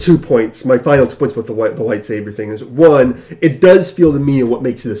 well, I'll say 2 points. My final 2 points about the white savior thing is, one, it does feel to me, and what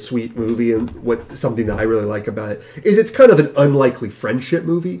makes it a sweet movie and something that I really like about it is it's kind of an unlikely friendship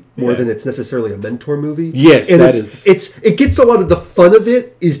movie more than it's necessarily a mentor movie. Yes, and that it gets a lot of the fun of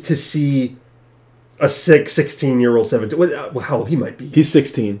it is to see a 16-year-old, 17, how he might be. He's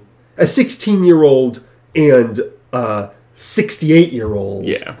 16. A 16-year-old and a 68-year-old.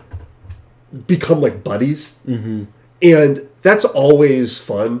 Yeah. Become like buddies. Mm-hmm. And that's always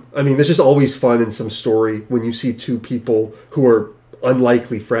fun. I mean, there's just always fun in some story when you see two people who are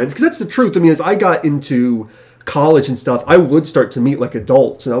unlikely friends. Because that's the truth. I mean, as I got into college and stuff, I would start to meet like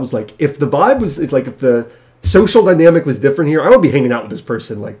adults. And I was like, if the vibe was, if the social dynamic was different here, I would be hanging out with this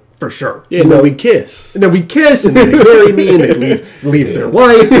person, like, for sure. Yeah, and then we kiss. And then we kiss, and then they marry me, and they leave their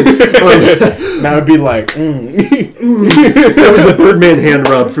wife. And, now it'd be like, That was the Birdman hand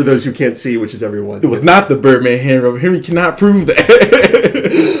rub, for those who can't see, which is everyone. It was not the Birdman hand rub. Henry cannot prove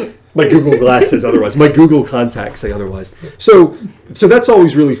that. My Google Glass says otherwise. My Google contacts say otherwise. So that's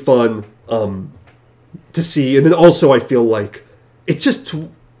always really fun to see. And then also I feel like it's just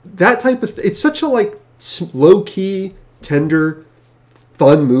that type of... It's such a, like, low-key, tender,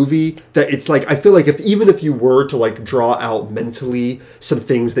 fun movie that it's like, I feel like even if you were to like draw out mentally some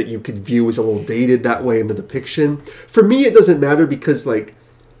things that you could view as a little dated that way in the depiction, for me it doesn't matter because like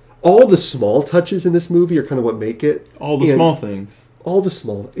all the small touches in this movie are kind of what make it. All the small things. All the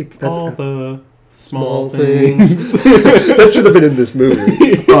small... all the small things. That should have been in this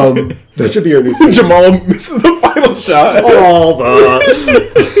movie. That should be our new thing. Jamal misses the final shot. All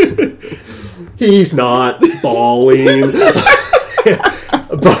the... He's not bawling.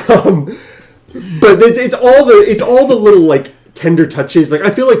 But it's all the little like tender touches. Like I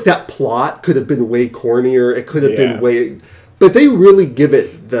feel like that plot could have been way cornier. It could have been way, but they really give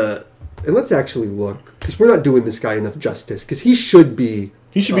it the. And let's actually look because we're not doing this guy enough justice because he should be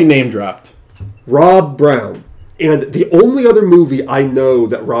name dropped. Rob Brown. And the only other movie I know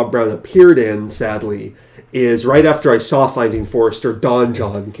that Rob Brown appeared in, sadly, is right after I saw Finding Forrester, Don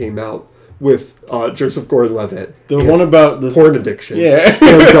John came out with Joseph Gordon-Levitt. The one about the porn addiction. Yeah.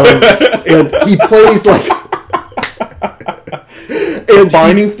 And he plays like... and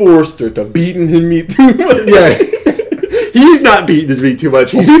Finding Forrester to beating him me too much. Yeah. He's not beating his meat too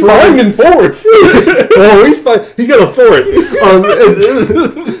much. He's finding Forrest. Oh, he's fine. He's got a forest.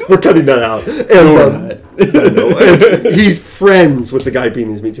 We're cutting that out. And, and he's friends with the guy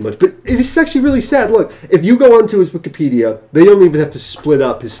beating his meat too much. But it's actually really sad. Look, if you go onto his Wikipedia, they don't even have to split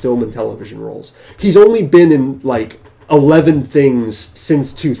up his film and television roles. He's only been in like 11 things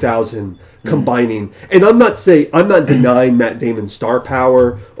since 2000 combining. And I'm not denying Matt Damon's star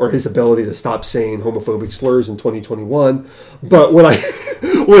power or his ability to stop saying homophobic slurs in 2021. But what I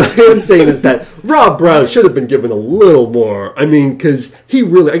am saying is that Rob Brown should have been given a little more. I mean, because he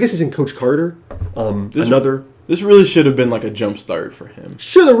really, I guess he's in Coach Carter. This really should have been like a jump start for him.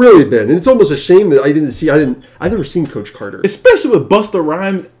 Should have really been. And it's almost a shame that I've never seen Coach Carter. Especially with Busta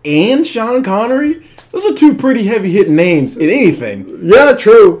Rhymes and Sean Connery. Those are two pretty heavy-hitting names in anything. Yeah,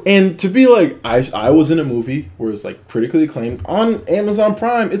 true. And to be like, I was in a movie where it's like critically acclaimed on Amazon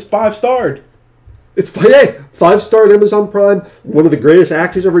Prime. It's 5-starred. It's 5-starred Amazon Prime. One of the greatest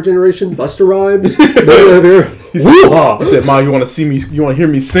actors of our generation, Busta Rhymes. He said, "Ma, you want to see me? You want to hear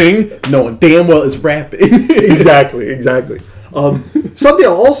me sing? Knowing damn well it's rapping." Exactly. Something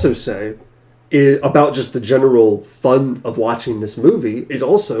I'll also say about just the general fun of watching this movie is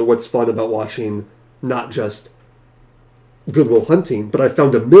also what's fun about watching not just Good Will Hunting, but I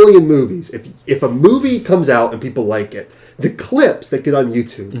found a million movies. If a movie comes out and people like it, the clips that get on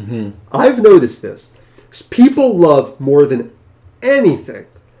YouTube, I've noticed this. People love more than anything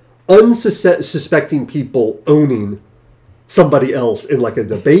unsuspecting people owning somebody else in like a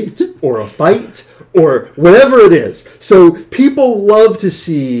debate or a fight or whatever it is. So people love to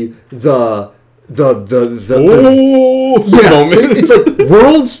see the moment. It's like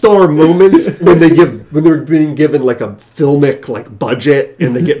world star moments when they're being given like a filmic like budget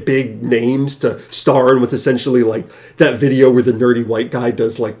and they get big names to star in what's essentially like that video where the nerdy white guy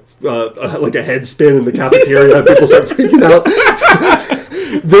does like a head spin in the cafeteria and people start freaking out.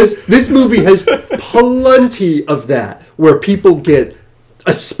 This movie has plenty of that where people get,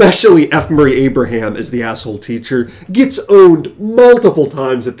 especially F. Murray Abraham as the asshole teacher, gets owned multiple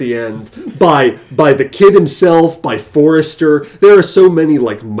times at the end by the kid himself, by Forrester. There are so many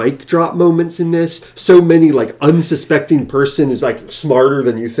like mic drop moments in this. So many like unsuspecting person is like smarter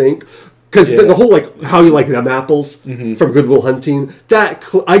than you think. Because the whole like how you like them apples from Good Will Hunting, that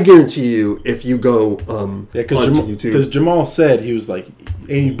I guarantee you if you go because Jamal said he was like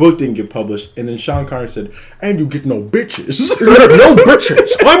any book didn't get published, and then Sean Connery said, "And you get no bitches, no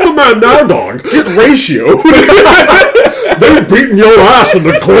bitches. I'm the man now, dog. Get ratio. They're beating your ass in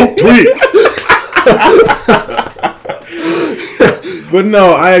the cold tweets." But no,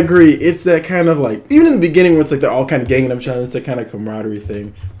 I agree. It's that kind of like, even in the beginning when it's like they're all kind of ganging up each other, it's that kind of camaraderie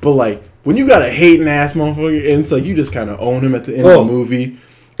thing. But like when you got a hating ass motherfucker and it's like you just kind of own him at the end of the movie,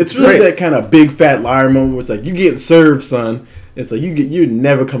 it's really that kind of big fat liar moment where it's like you getting served, son. It's like you're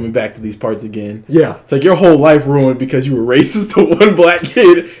never coming back to these parts again. Yeah, it's like your whole life ruined because you were racist to one black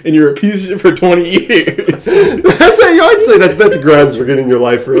kid and you're a piece of shit for 20 years. I'd say that's grounds for getting your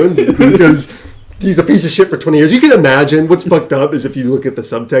life ruined because he's a piece of shit for 20 years. You can imagine what's fucked up is if you look at the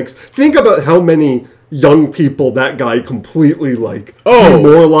subtext. Think about how many young people that guy completely like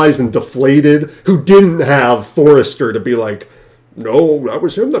demoralized and deflated who didn't have Forrester to be like, no, that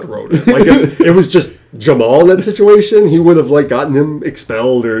was him that wrote it. Like it was just Jamal in that situation. He would have like gotten him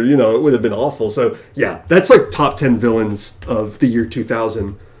expelled or, it would have been awful. So yeah, that's like top 10 villains of the year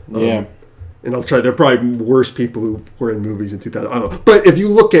 2000. Yeah. And I'll try. There are probably worse people who were in movies in 2000. I don't know. But if you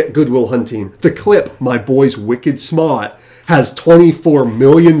look at Good Will Hunting, the clip, My Boy's Wicked Smart, has 24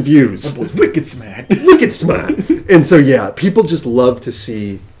 million views. My boy's wicked smart. Wicked smart. And so, yeah, people just love to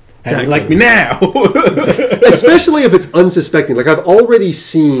see how do you like me now? Especially if it's unsuspecting. Like, I've already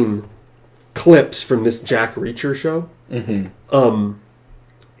seen clips from this Jack Reacher show. Mm-hmm.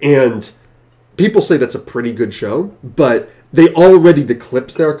 And people say that's a pretty good show, but the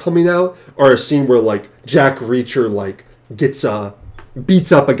clips that are coming out are a scene where like Jack Reacher like beats up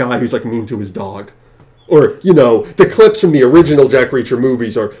a guy who's like mean to his dog, or the clips from the original Jack Reacher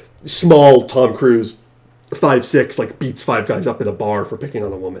movies are small Tom Cruise 5'6" like beats 5 guys up in a bar for picking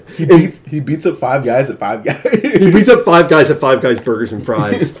on a woman. He beats up 5 guys at 5 guys. He beats up 5 guys at 5 Guys Burgers and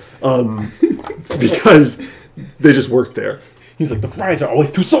Fries because they just worked there. He's like, the fries are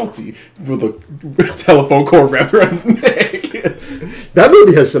always too salty, with a telephone cord wrapped around his neck. That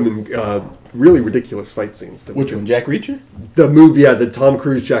movie has some really ridiculous fight scenes. Which one, Jack Reacher? The movie, the Tom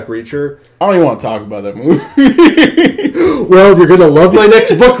Cruise Jack Reacher. I don't even want to talk about that movie. Well, you're going to love my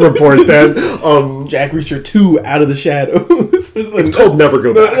next book report, then. Jack Reacher 2, Out of the Shadows. It's called Never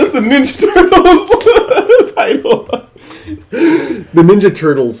Go Back. That's the Ninja Turtles title. The Ninja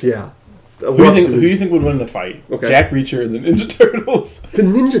Turtles, yeah. Who do you think would win in a fight? Okay. Jack Reacher and the Ninja Turtles. The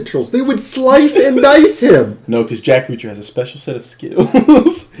Ninja Turtles. They would slice and dice him. No, because Jack Reacher has a special set of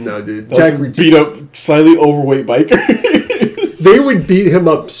skills. No, dude. Jack Reacher beat up slightly overweight bikers. They would beat him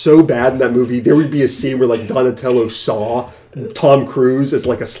up so bad in that movie. There would be a scene where like Donatello saw Tom Cruise as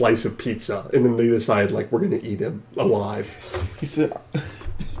like a slice of pizza, and then they decide like we're gonna eat him alive. He said,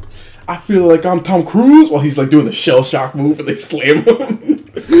 I feel like I'm Tom Cruise, while he's like doing the shell shock move and they slam him.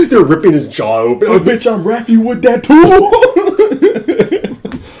 They're ripping his jaw open. Oh, bitch, I'm Raffy with that tool.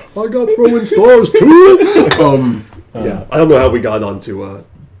 I got throwing stars too. Yeah, I don't know how we got onto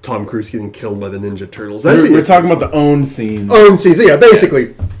Tom Cruise getting killed by the Ninja Turtles. We're talking about the own scene. Own scenes, yeah.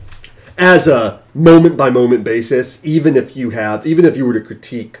 Basically, as a moment by moment basis, even if you were to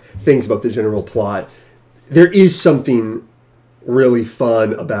critique things about the general plot, there is something really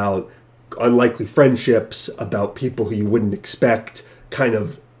fun about unlikely friendships, about people who you wouldn't expect, kind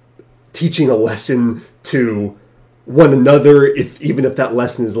of teaching a lesson to one another, even if that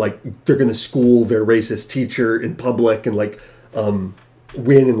lesson is like they're going to school their racist teacher in public and like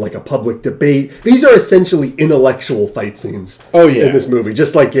win in like a public debate. These are essentially intellectual fight scenes. Oh yeah, in this movie,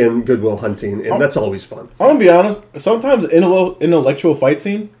 just like in Good Will Hunting, and that's always fun. I'm gonna be honest. Sometimes an intellectual fight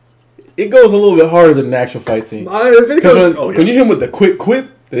scene, it goes a little bit harder than an actual fight scene. When you hit him with the quick quip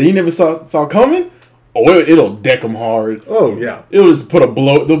that he never saw coming, it'll deck them hard. Oh yeah, it'll just put a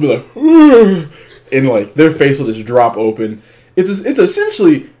blow. They'll be like, and like their face will just drop open. It's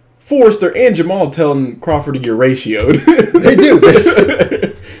essentially Forrester and Jamal telling Crawford to get ratioed. They do.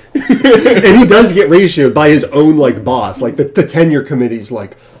 And he does get ratioed by his own like boss. Like the tenure committee's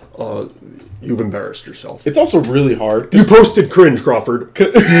like, You've embarrassed yourself. It's also really hard. You posted cringe, Crawford.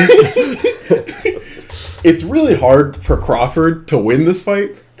 It's really hard for Crawford to win this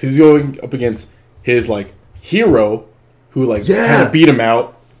fight because he's going up against his like hero, who like kind of beat him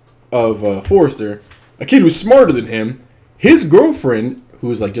out of Forrester, a kid who's smarter than him, his girlfriend,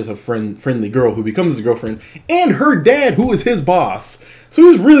 who is like just a friendly girl who becomes his girlfriend, and her dad, who is his boss. So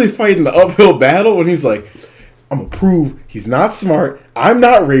he's really fighting the uphill battle, and he's like, I'm gonna prove he's not smart. I'm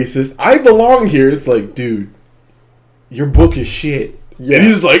not racist. I belong here. It's like, dude, your book is shit. Yeah. And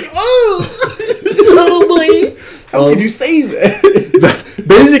he's like, oh boy. How can you say that?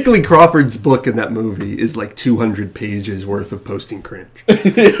 Basically, Crawford's book in that movie is like 200 pages worth of posting cringe. And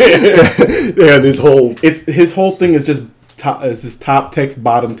his whole thing is just top text,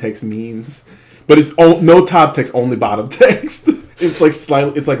 bottom text memes. But it's no top text, only bottom text. It's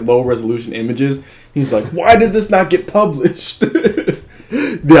like low resolution images. He's like, why did this not get published?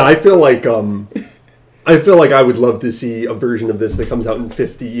 Yeah, I feel like I would love to see a version of this that comes out in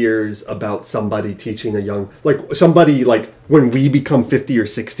 50 years about somebody teaching somebody when we become 50 or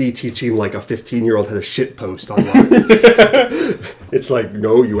 60 teaching like a 15-year-old how to shit post online. It's like,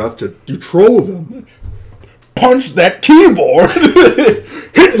 no, you troll them. Punch that keyboard.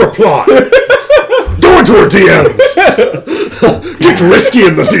 Hit reply. Go into her DMs. Get risky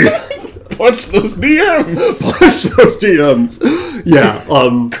in the DMs. Punch those DMs. Punch those DMs. Yeah.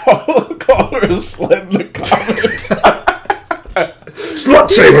 Call her a slut in the comments. Slut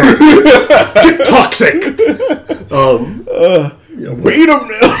shamer. Get toxic. Wait a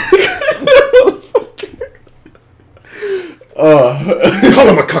minute. Call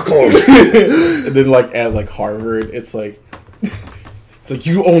him a cuckold. And then at Harvard, it's like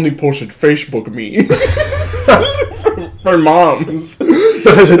you only posted Facebook memes for moms.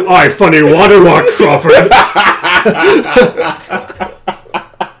 That has an funny watermark, Crawford.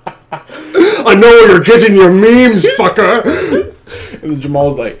 I know where you're getting your memes, fucker. And then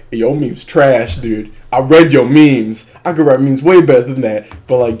Jamal's like, hey, your memes trash, dude. I read your memes. I could write memes way better than that.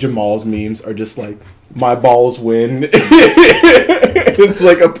 But Jamal's memes are just like, my balls win. It's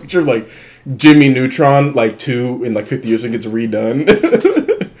like a picture of Jimmy Neutron 2 in 50 years and gets redone.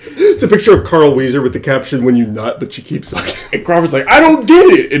 It's a picture of Carl Weezer with the caption, when you nut, but you keep sucking. And Crawford's like, I don't get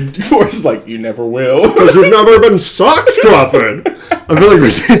it. And Forrest is like, you never will. Because you've never been sucked, Crawford. I feel like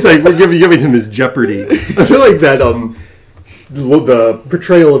we're giving him his Jeopardy. I feel like that the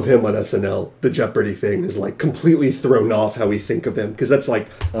portrayal of him on SNL, the Jeopardy thing, is completely thrown off how we think of him. Because that's I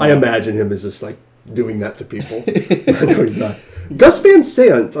imagine him as just doing that to people. I know he's not. Gus Van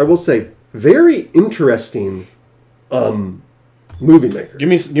Sant, I will say, very interesting movie maker. Give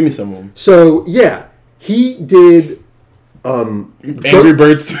me some of them. So yeah, he did Angry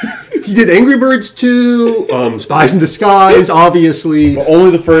Birds 2. He did Angry Birds 2, Spies in Disguise, obviously. But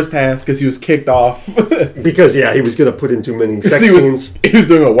only the first half because he was kicked off. Because he was gonna put in too many sex scenes. He was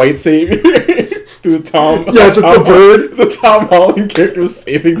doing a white savior. The bird. The Tom Holland character was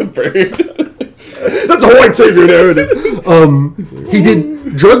saving the bird. That's a white savior narrative. He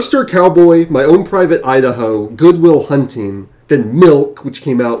did Drugstore Cowboy, My Own Private Idaho, Good Will Hunting, then Milk, which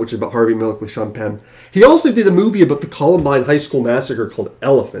came out, which is about Harvey Milk with Sean Penn. He also did a movie about the Columbine High School Massacre called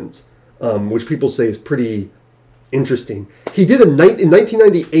Elephant, which people say is pretty interesting. He did in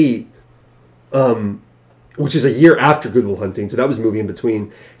 1998, which is a year after Good Will Hunting, so that was a movie in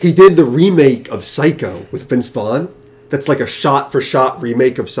between. He did the remake of Psycho with Vince Vaughn. That's a shot-for-shot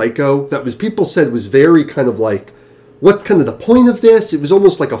remake of Psycho. That was, people said, was very kind of what's kind of the point of this? It was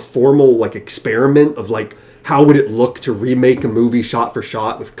almost like a formal experiment of how would it look to remake a movie shot for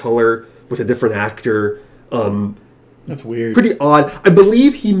shot with color, with a different actor. That's weird. Pretty odd. I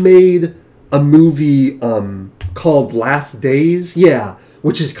believe he made a movie called Last Days. Yeah,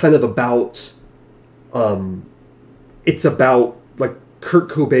 which is kind of about, it's about Kurt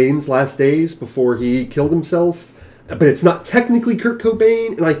Cobain's last days before he killed himself. But it's not technically Kurt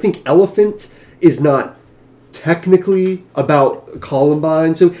Cobain, and I think Elephant is not technically about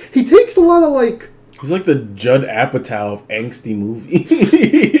Columbine. So he takes a lot of he's like the Judd Apatow of angsty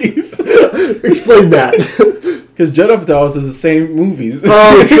movies. Explain that. Because Judd Apatow does the same movies.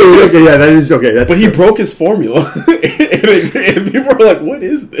 Oh, true. Okay, yeah, that is okay. But he broke his formula, and people are like, "What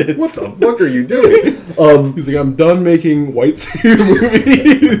is this? What the fuck are you doing?" He's like, "I'm done making white savior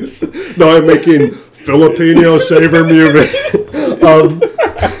movies. No, I'm making Filipino savior movie."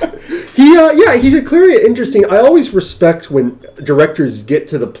 He's clearly interesting. I always respect when directors get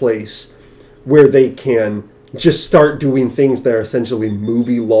to the place where they can just start doing things that are essentially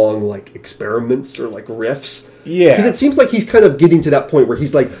movie-long, experiments or riffs. Yeah. Because it seems like he's kind of getting to that point where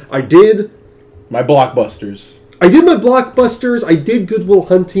he's I did my blockbusters. I did my blockbusters. I did Good Will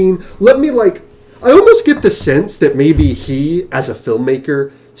Hunting. I almost get the sense that maybe he, as a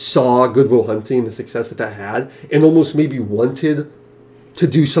filmmaker, saw Good Will Hunting, the success that had, and almost maybe wanted to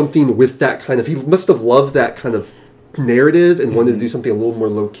do something with that kind of... He must have loved that kind of narrative and wanted to do something a little more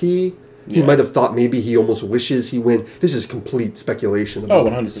low-key. He might have thought maybe he almost wishes he went... This is complete speculation about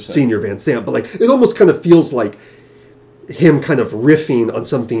 100%. Senior Van Sant, but it almost kind of feels like him kind of riffing on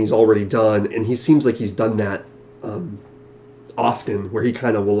something he's already done, and he seems like he's done that often, where he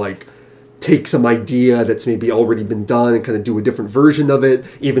kind of will take some idea that's maybe already been done and kind of do a different version of it,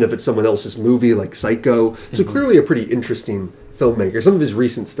 even if it's someone else's movie, like Psycho. So clearly a pretty interesting filmmaker. Some of his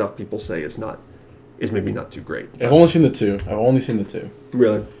recent stuff, people say, is maybe not too great. I've only seen the two.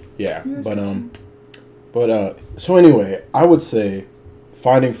 Really? Yeah, so anyway, I would say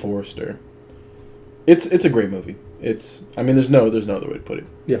Finding Forrester. It's a great movie. There's no other way to put it.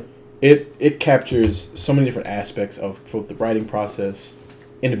 Yeah. It captures so many different aspects of both the writing process,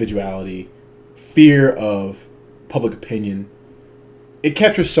 individuality, fear of public opinion. It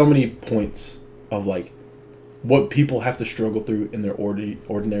captures so many points of what people have to struggle through in their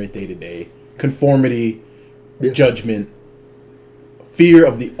ordinary day-to-day. Conformity, judgment, fear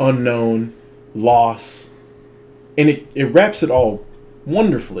of the unknown, loss. And it wraps it all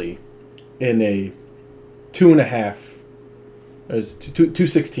wonderfully in a 2.5. It's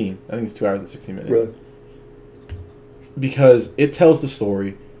 2:16. I think it's 2 hours and 16 minutes. Really? Because it tells the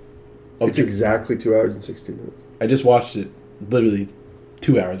story of... It's exactly 2 hours and 16 minutes. I just watched it literally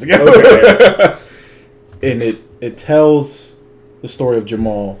 2 hours ago. Okay. And it tells the story of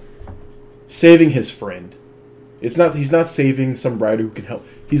Jamal saving his friend. He's not saving some writer who can help.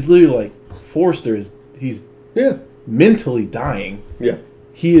 He's literally Forrester he's mentally dying. Yeah.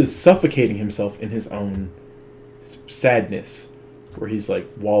 He is suffocating himself in his own sadness, where he's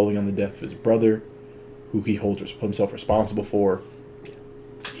wallowing on the death of his brother, who he holds himself responsible for.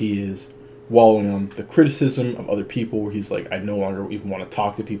 He is wallowing on the criticism of other people, where he's I no longer even want to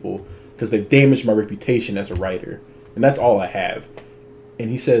talk to people because they've damaged my reputation as a writer, and that's all I have. And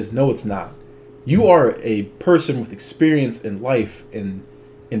he says, no, it's not. You are a person with experience in life and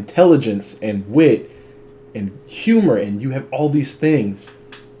intelligence and wit and humor, and you have all these things.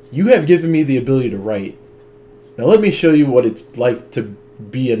 You have given me the ability to write. Now let me show you what it's like to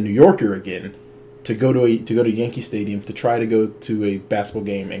be a New Yorker again, to go to Yankee Stadium, to try to go to a basketball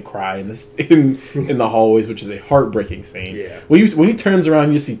game and cry in the hallways, which is a heartbreaking scene. Yeah. When he turns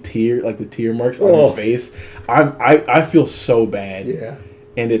around, you see the tear marks on his face. I feel so bad. Yeah.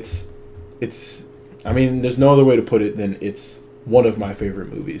 And it's there's no other way to put it than it's one of my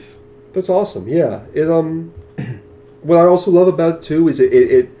favorite movies. That's awesome. Yeah. It what I also love about it too is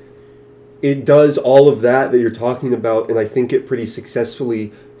it does all of that you're talking about, and I think it pretty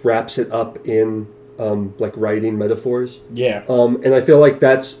successfully wraps it up in writing metaphors. Yeah. And I feel like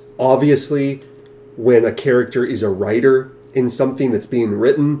that's obviously when a character is a writer in something that's being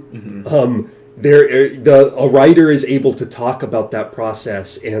written. Mm-hmm. A writer is able to talk about that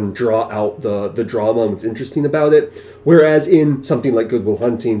process and draw out the drama and what's interesting about it. Whereas in something like Good Will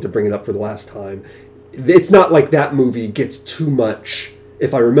Hunting, to bring it up for the last time, it's not like that movie gets too much,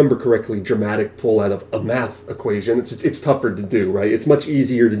 if I remember correctly, dramatic pull out of a math equation. It's tougher to do, right? It's much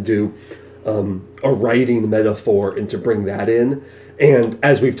easier to do a writing metaphor and to bring that in. And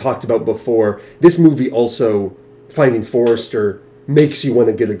as we've talked about before, this movie also, Finding Forrester, makes you want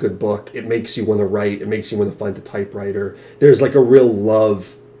to get a good book. It makes you want to write. It makes you want to find a typewriter. There's a real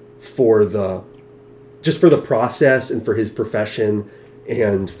love for the process and for his profession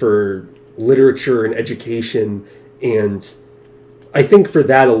and for literature and education. And I think for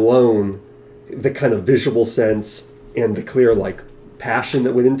that alone, the kind of visual sense and the clear passion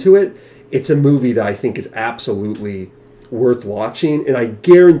that went into it, it's a movie that I think is absolutely worth watching. And I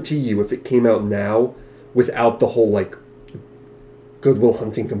guarantee you, if it came out now without the whole Good Will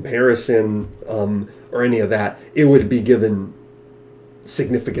Hunting comparison or any of that, it would be given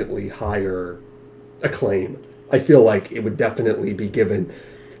significantly higher acclaim. I feel like it would definitely be given,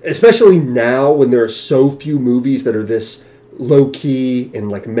 especially now when there are so few movies that are this low-key and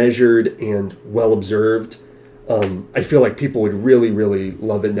measured and well-observed. I feel like people would really, really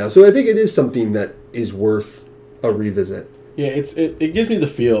love it now. So I think it is something that is worth a revisit. Yeah, it gives me the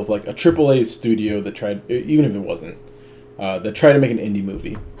feel of a AAA studio that tried, even if it wasn't, that tried to make an indie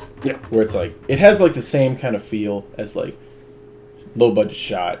movie. Yeah. Where it's it has the same kind of feel as low budget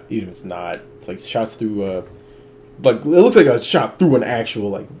shot, even if it's not. It's shots through it looks like a shot through an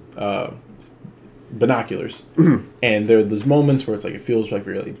actual binoculars. Mm-hmm. And there are those moments where it feels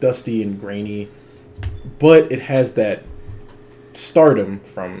really dusty and grainy, but it has that stardom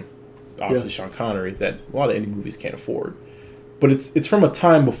from obviously Sean Connery, that a lot of indie movies can't afford. But it's from a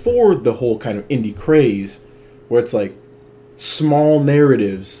time before the whole kind of indie craze, where it's like small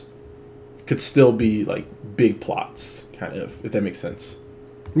narratives could still be like big plots, kind of, if that makes sense.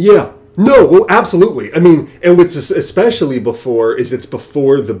 Yeah. No, well, absolutely. I mean, and what's especially before is it's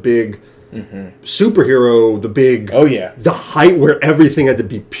before the big superhero, the big... Oh, yeah. The height where everything had to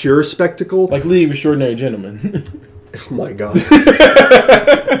be pure spectacle. Like League of Extraordinary Gentlemen. Oh, my God.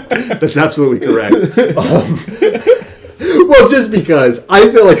 That's absolutely correct. Well, just because I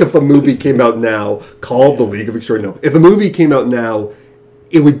feel like if a movie came out now called The League of Extraordinary... If a movie came out now,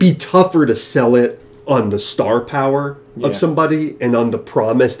 it would be tougher to sell it on the star power of somebody and on the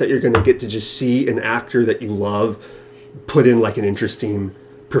promise that you're going to get to just see an actor that you love put in like an interesting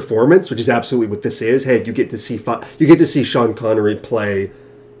performance, which is absolutely what this is. Hey, you get to see Sean Connery play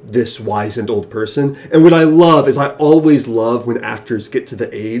this wizened old person. And what I love is I always love when actors get to the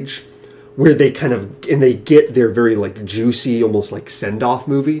age where they they get their very like juicy, almost like send-off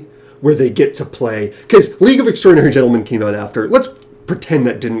movie where they get to play, because League of Extraordinary Gentlemen came out after. Let's pretend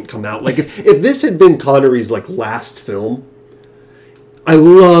that didn't come out. Like if this had been Connery's like last film, I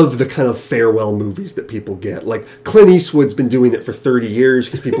love the kind of farewell movies that people get. Like Clint Eastwood's been doing it for 30 years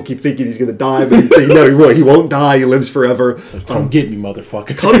because people keep thinking he's going to die, but he won't die. He lives forever. Come get me,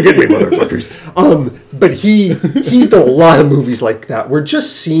 motherfucker. Come get me, motherfuckers. But he's done a lot of movies like that. We're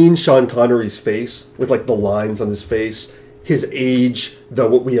just seeing Sean Connery's face with like the lines on his face, his age,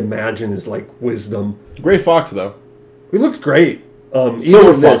 what we imagine is like wisdom. Gray Fox, though. He looks great.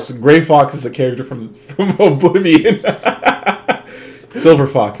 Silver Fox. Gray Fox is a character from Oblivion. Silver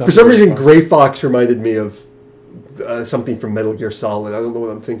Fox. For some reason, Gray Fox reminded me of something from Metal Gear Solid. I don't know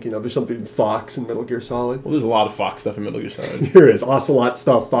what I'm thinking of. There's something Fox in Metal Gear Solid. Well, there's a lot of Fox stuff in Metal Gear Solid. There is. Ocelot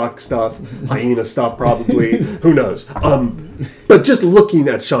stuff, Fox stuff, hyena stuff probably. Who knows? But just looking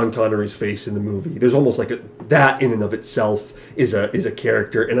at Sean Connery's face in the movie, there's almost like that in and of itself is a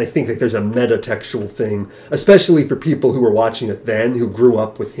character. And I think like there's a metatextual thing, especially for people who were watching it then, who grew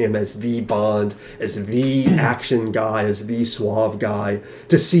up with him as the Bond, as the action guy, as the suave guy.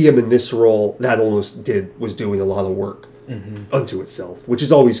 To see him in this role, that almost was doing a lot of work unto itself, which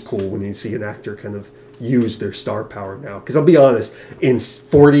is always cool when you see an actor kind of use their star power now. Because I'll be honest, in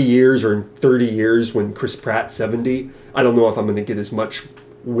 40 years or in 30 years, when Chris Pratt's 70, I don't know if I'm going to get as much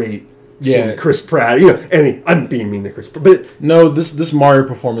weight seeing Chris Pratt. I'm being mean to Chris Pratt, but no, this Mario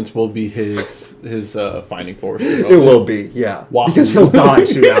performance will be his Finding Forrester. It will be, yeah, Wahoo. Because he'll die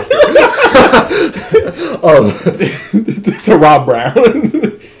soon after. To Rob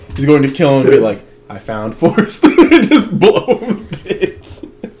Brown, he's going to kill him and be like, "I found Forrester," and just blow him to bits.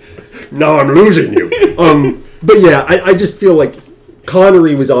 Now I'm losing you. But yeah, I just feel like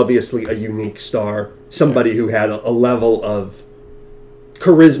Connery was obviously a unique star, somebody who had a level of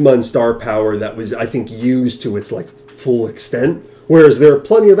charisma and star power that was, I think, used to its like full extent. Whereas there are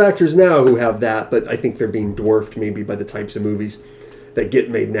plenty of actors now who have that, but I think they're being dwarfed maybe by the types of movies that get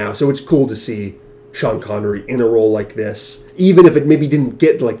made now. So it's cool to see Sean Connery in a role like this, even if it maybe didn't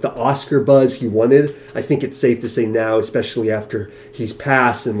get like the Oscar buzz he wanted. I think it's safe to say now, especially after he's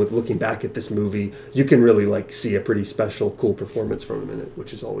passed and with looking back at this movie, you can really like see a pretty special, cool performance from him in it,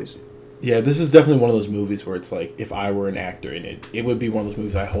 which is always... Yeah, this is definitely one of those movies where it's like, if I were an actor in it, it would be one of those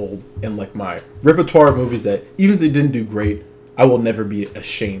movies I hold in like my repertoire of movies that, even if they didn't do great, I will never be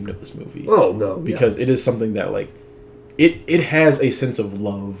ashamed of this movie. Oh, no. Because it is something that like, it has a sense of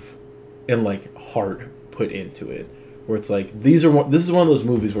love and like heart put into it, where it's like, this is one of those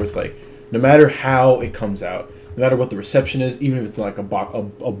movies where it's like, no matter how it comes out, no matter what the reception is, even if it's like a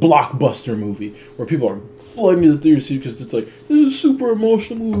blockbuster movie where people are flooding to the theater because it's like, this is a super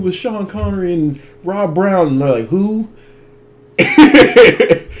emotional movie with Sean Connery and Rob Brown, and they're like, who?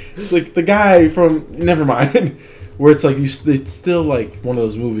 It's like the guy from, never mind, where it's like, it's still like one of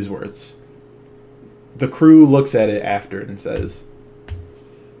those movies where it's, the crew looks at it after and says,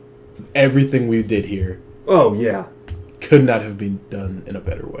 everything we did here, oh yeah, could not have been done in a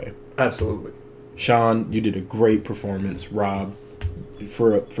better way. Absolutely. Sean, you did a great performance. Rob,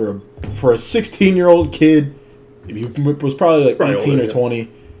 for a 16-year-old kid, he was probably like 18 or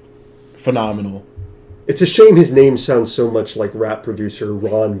 20, phenomenal. It's a shame his name sounds so much like rap producer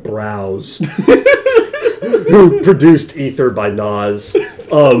Ron Browse, who produced Ether by Nas.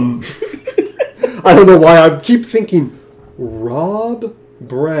 I don't know why I keep thinking Rob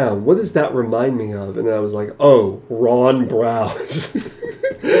Brown. What does that remind me of? And I was like, oh, Ron Browse.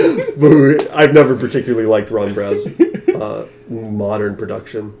 I've never particularly liked Ron Browse modern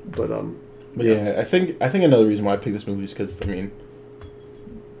production, but yeah, I think another reason why I picked this movie is because, I mean,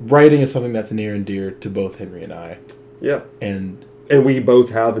 writing is something that's near and dear to both Henry and I. Yeah. And and we both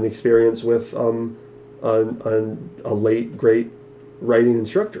have an experience with a late great writing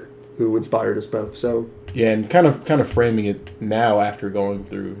instructor who inspired us both. So yeah, and kind of framing it now after going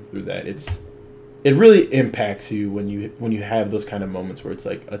through that, it really impacts you when you have those kind of moments where it's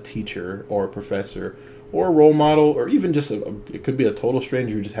like a teacher or a professor or a role model, or even just it could be a total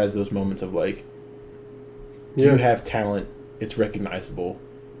stranger who just has those moments of like, you have talent, it's recognizable.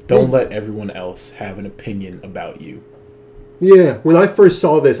 Don't let everyone else have an opinion about you. Yeah, when I first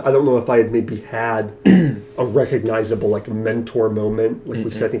saw this, I don't know if I had maybe had a recognizable like mentor moment. Like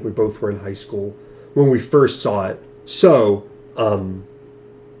we said, I think we both were in high school when we first saw it. So,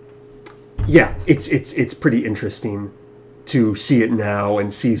 yeah, it's pretty interesting to see it now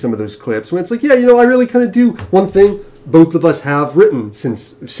and see some of those clips when it's like, yeah, I really kind of do one thing both of us have written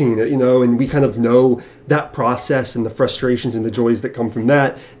since seeing it, and we kind of know that process and the frustrations and the joys that come from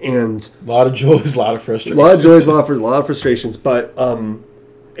that, and a lot of joys, a lot of frustrations. A lot of joys, a lot of frustrations, but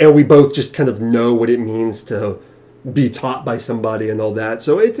and we both just kind of know what it means to be taught by somebody and all that.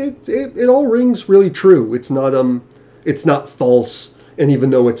 So it all rings really true. It's not false, and even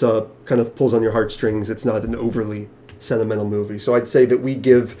though it's a kind of pulls on your heartstrings, it's not an overly sentimental movie. So I'd say that we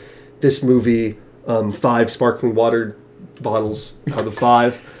give this movie 5 sparkling water bottles out of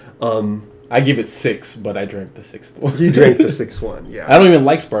 5. I give it 6, but I drank the 6th one. You drank the 6th one, yeah. I don't even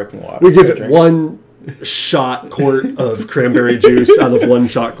like sparkling water. We give it 1 shot quart of cranberry juice out of 1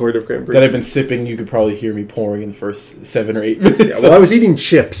 shot quart of cranberry that I've been sipping. You could probably hear me pouring in the first 7 or 8 minutes. Yeah, well, I was eating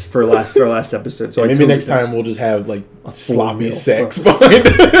chips for our last episode, so maybe next time we'll just have like sloppy sex behind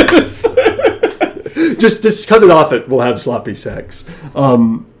us. just cut it off. We'll have sloppy sex.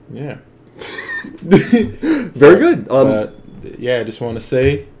 Yeah. Very good. Yeah, I just want to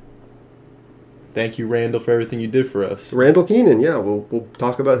say thank you, Randall, for everything you did for us. Randall Keenan, yeah, we'll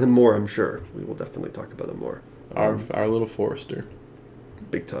talk about him more, I'm sure. We will definitely talk about him more. Our little Forrester.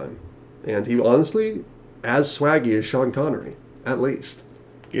 Big time. And he honestly, as swaggy as Sean Connery, at least.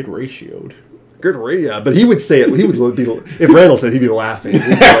 Good ratioed. Good radio, but he would say it. He would be if Randall said, he'd be laughing. He'd be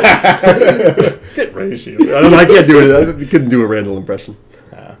like, good ratio. I don't know. I can't do it. I couldn't do a Randall impression.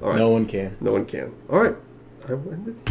 All right. No one can. No one can. All right.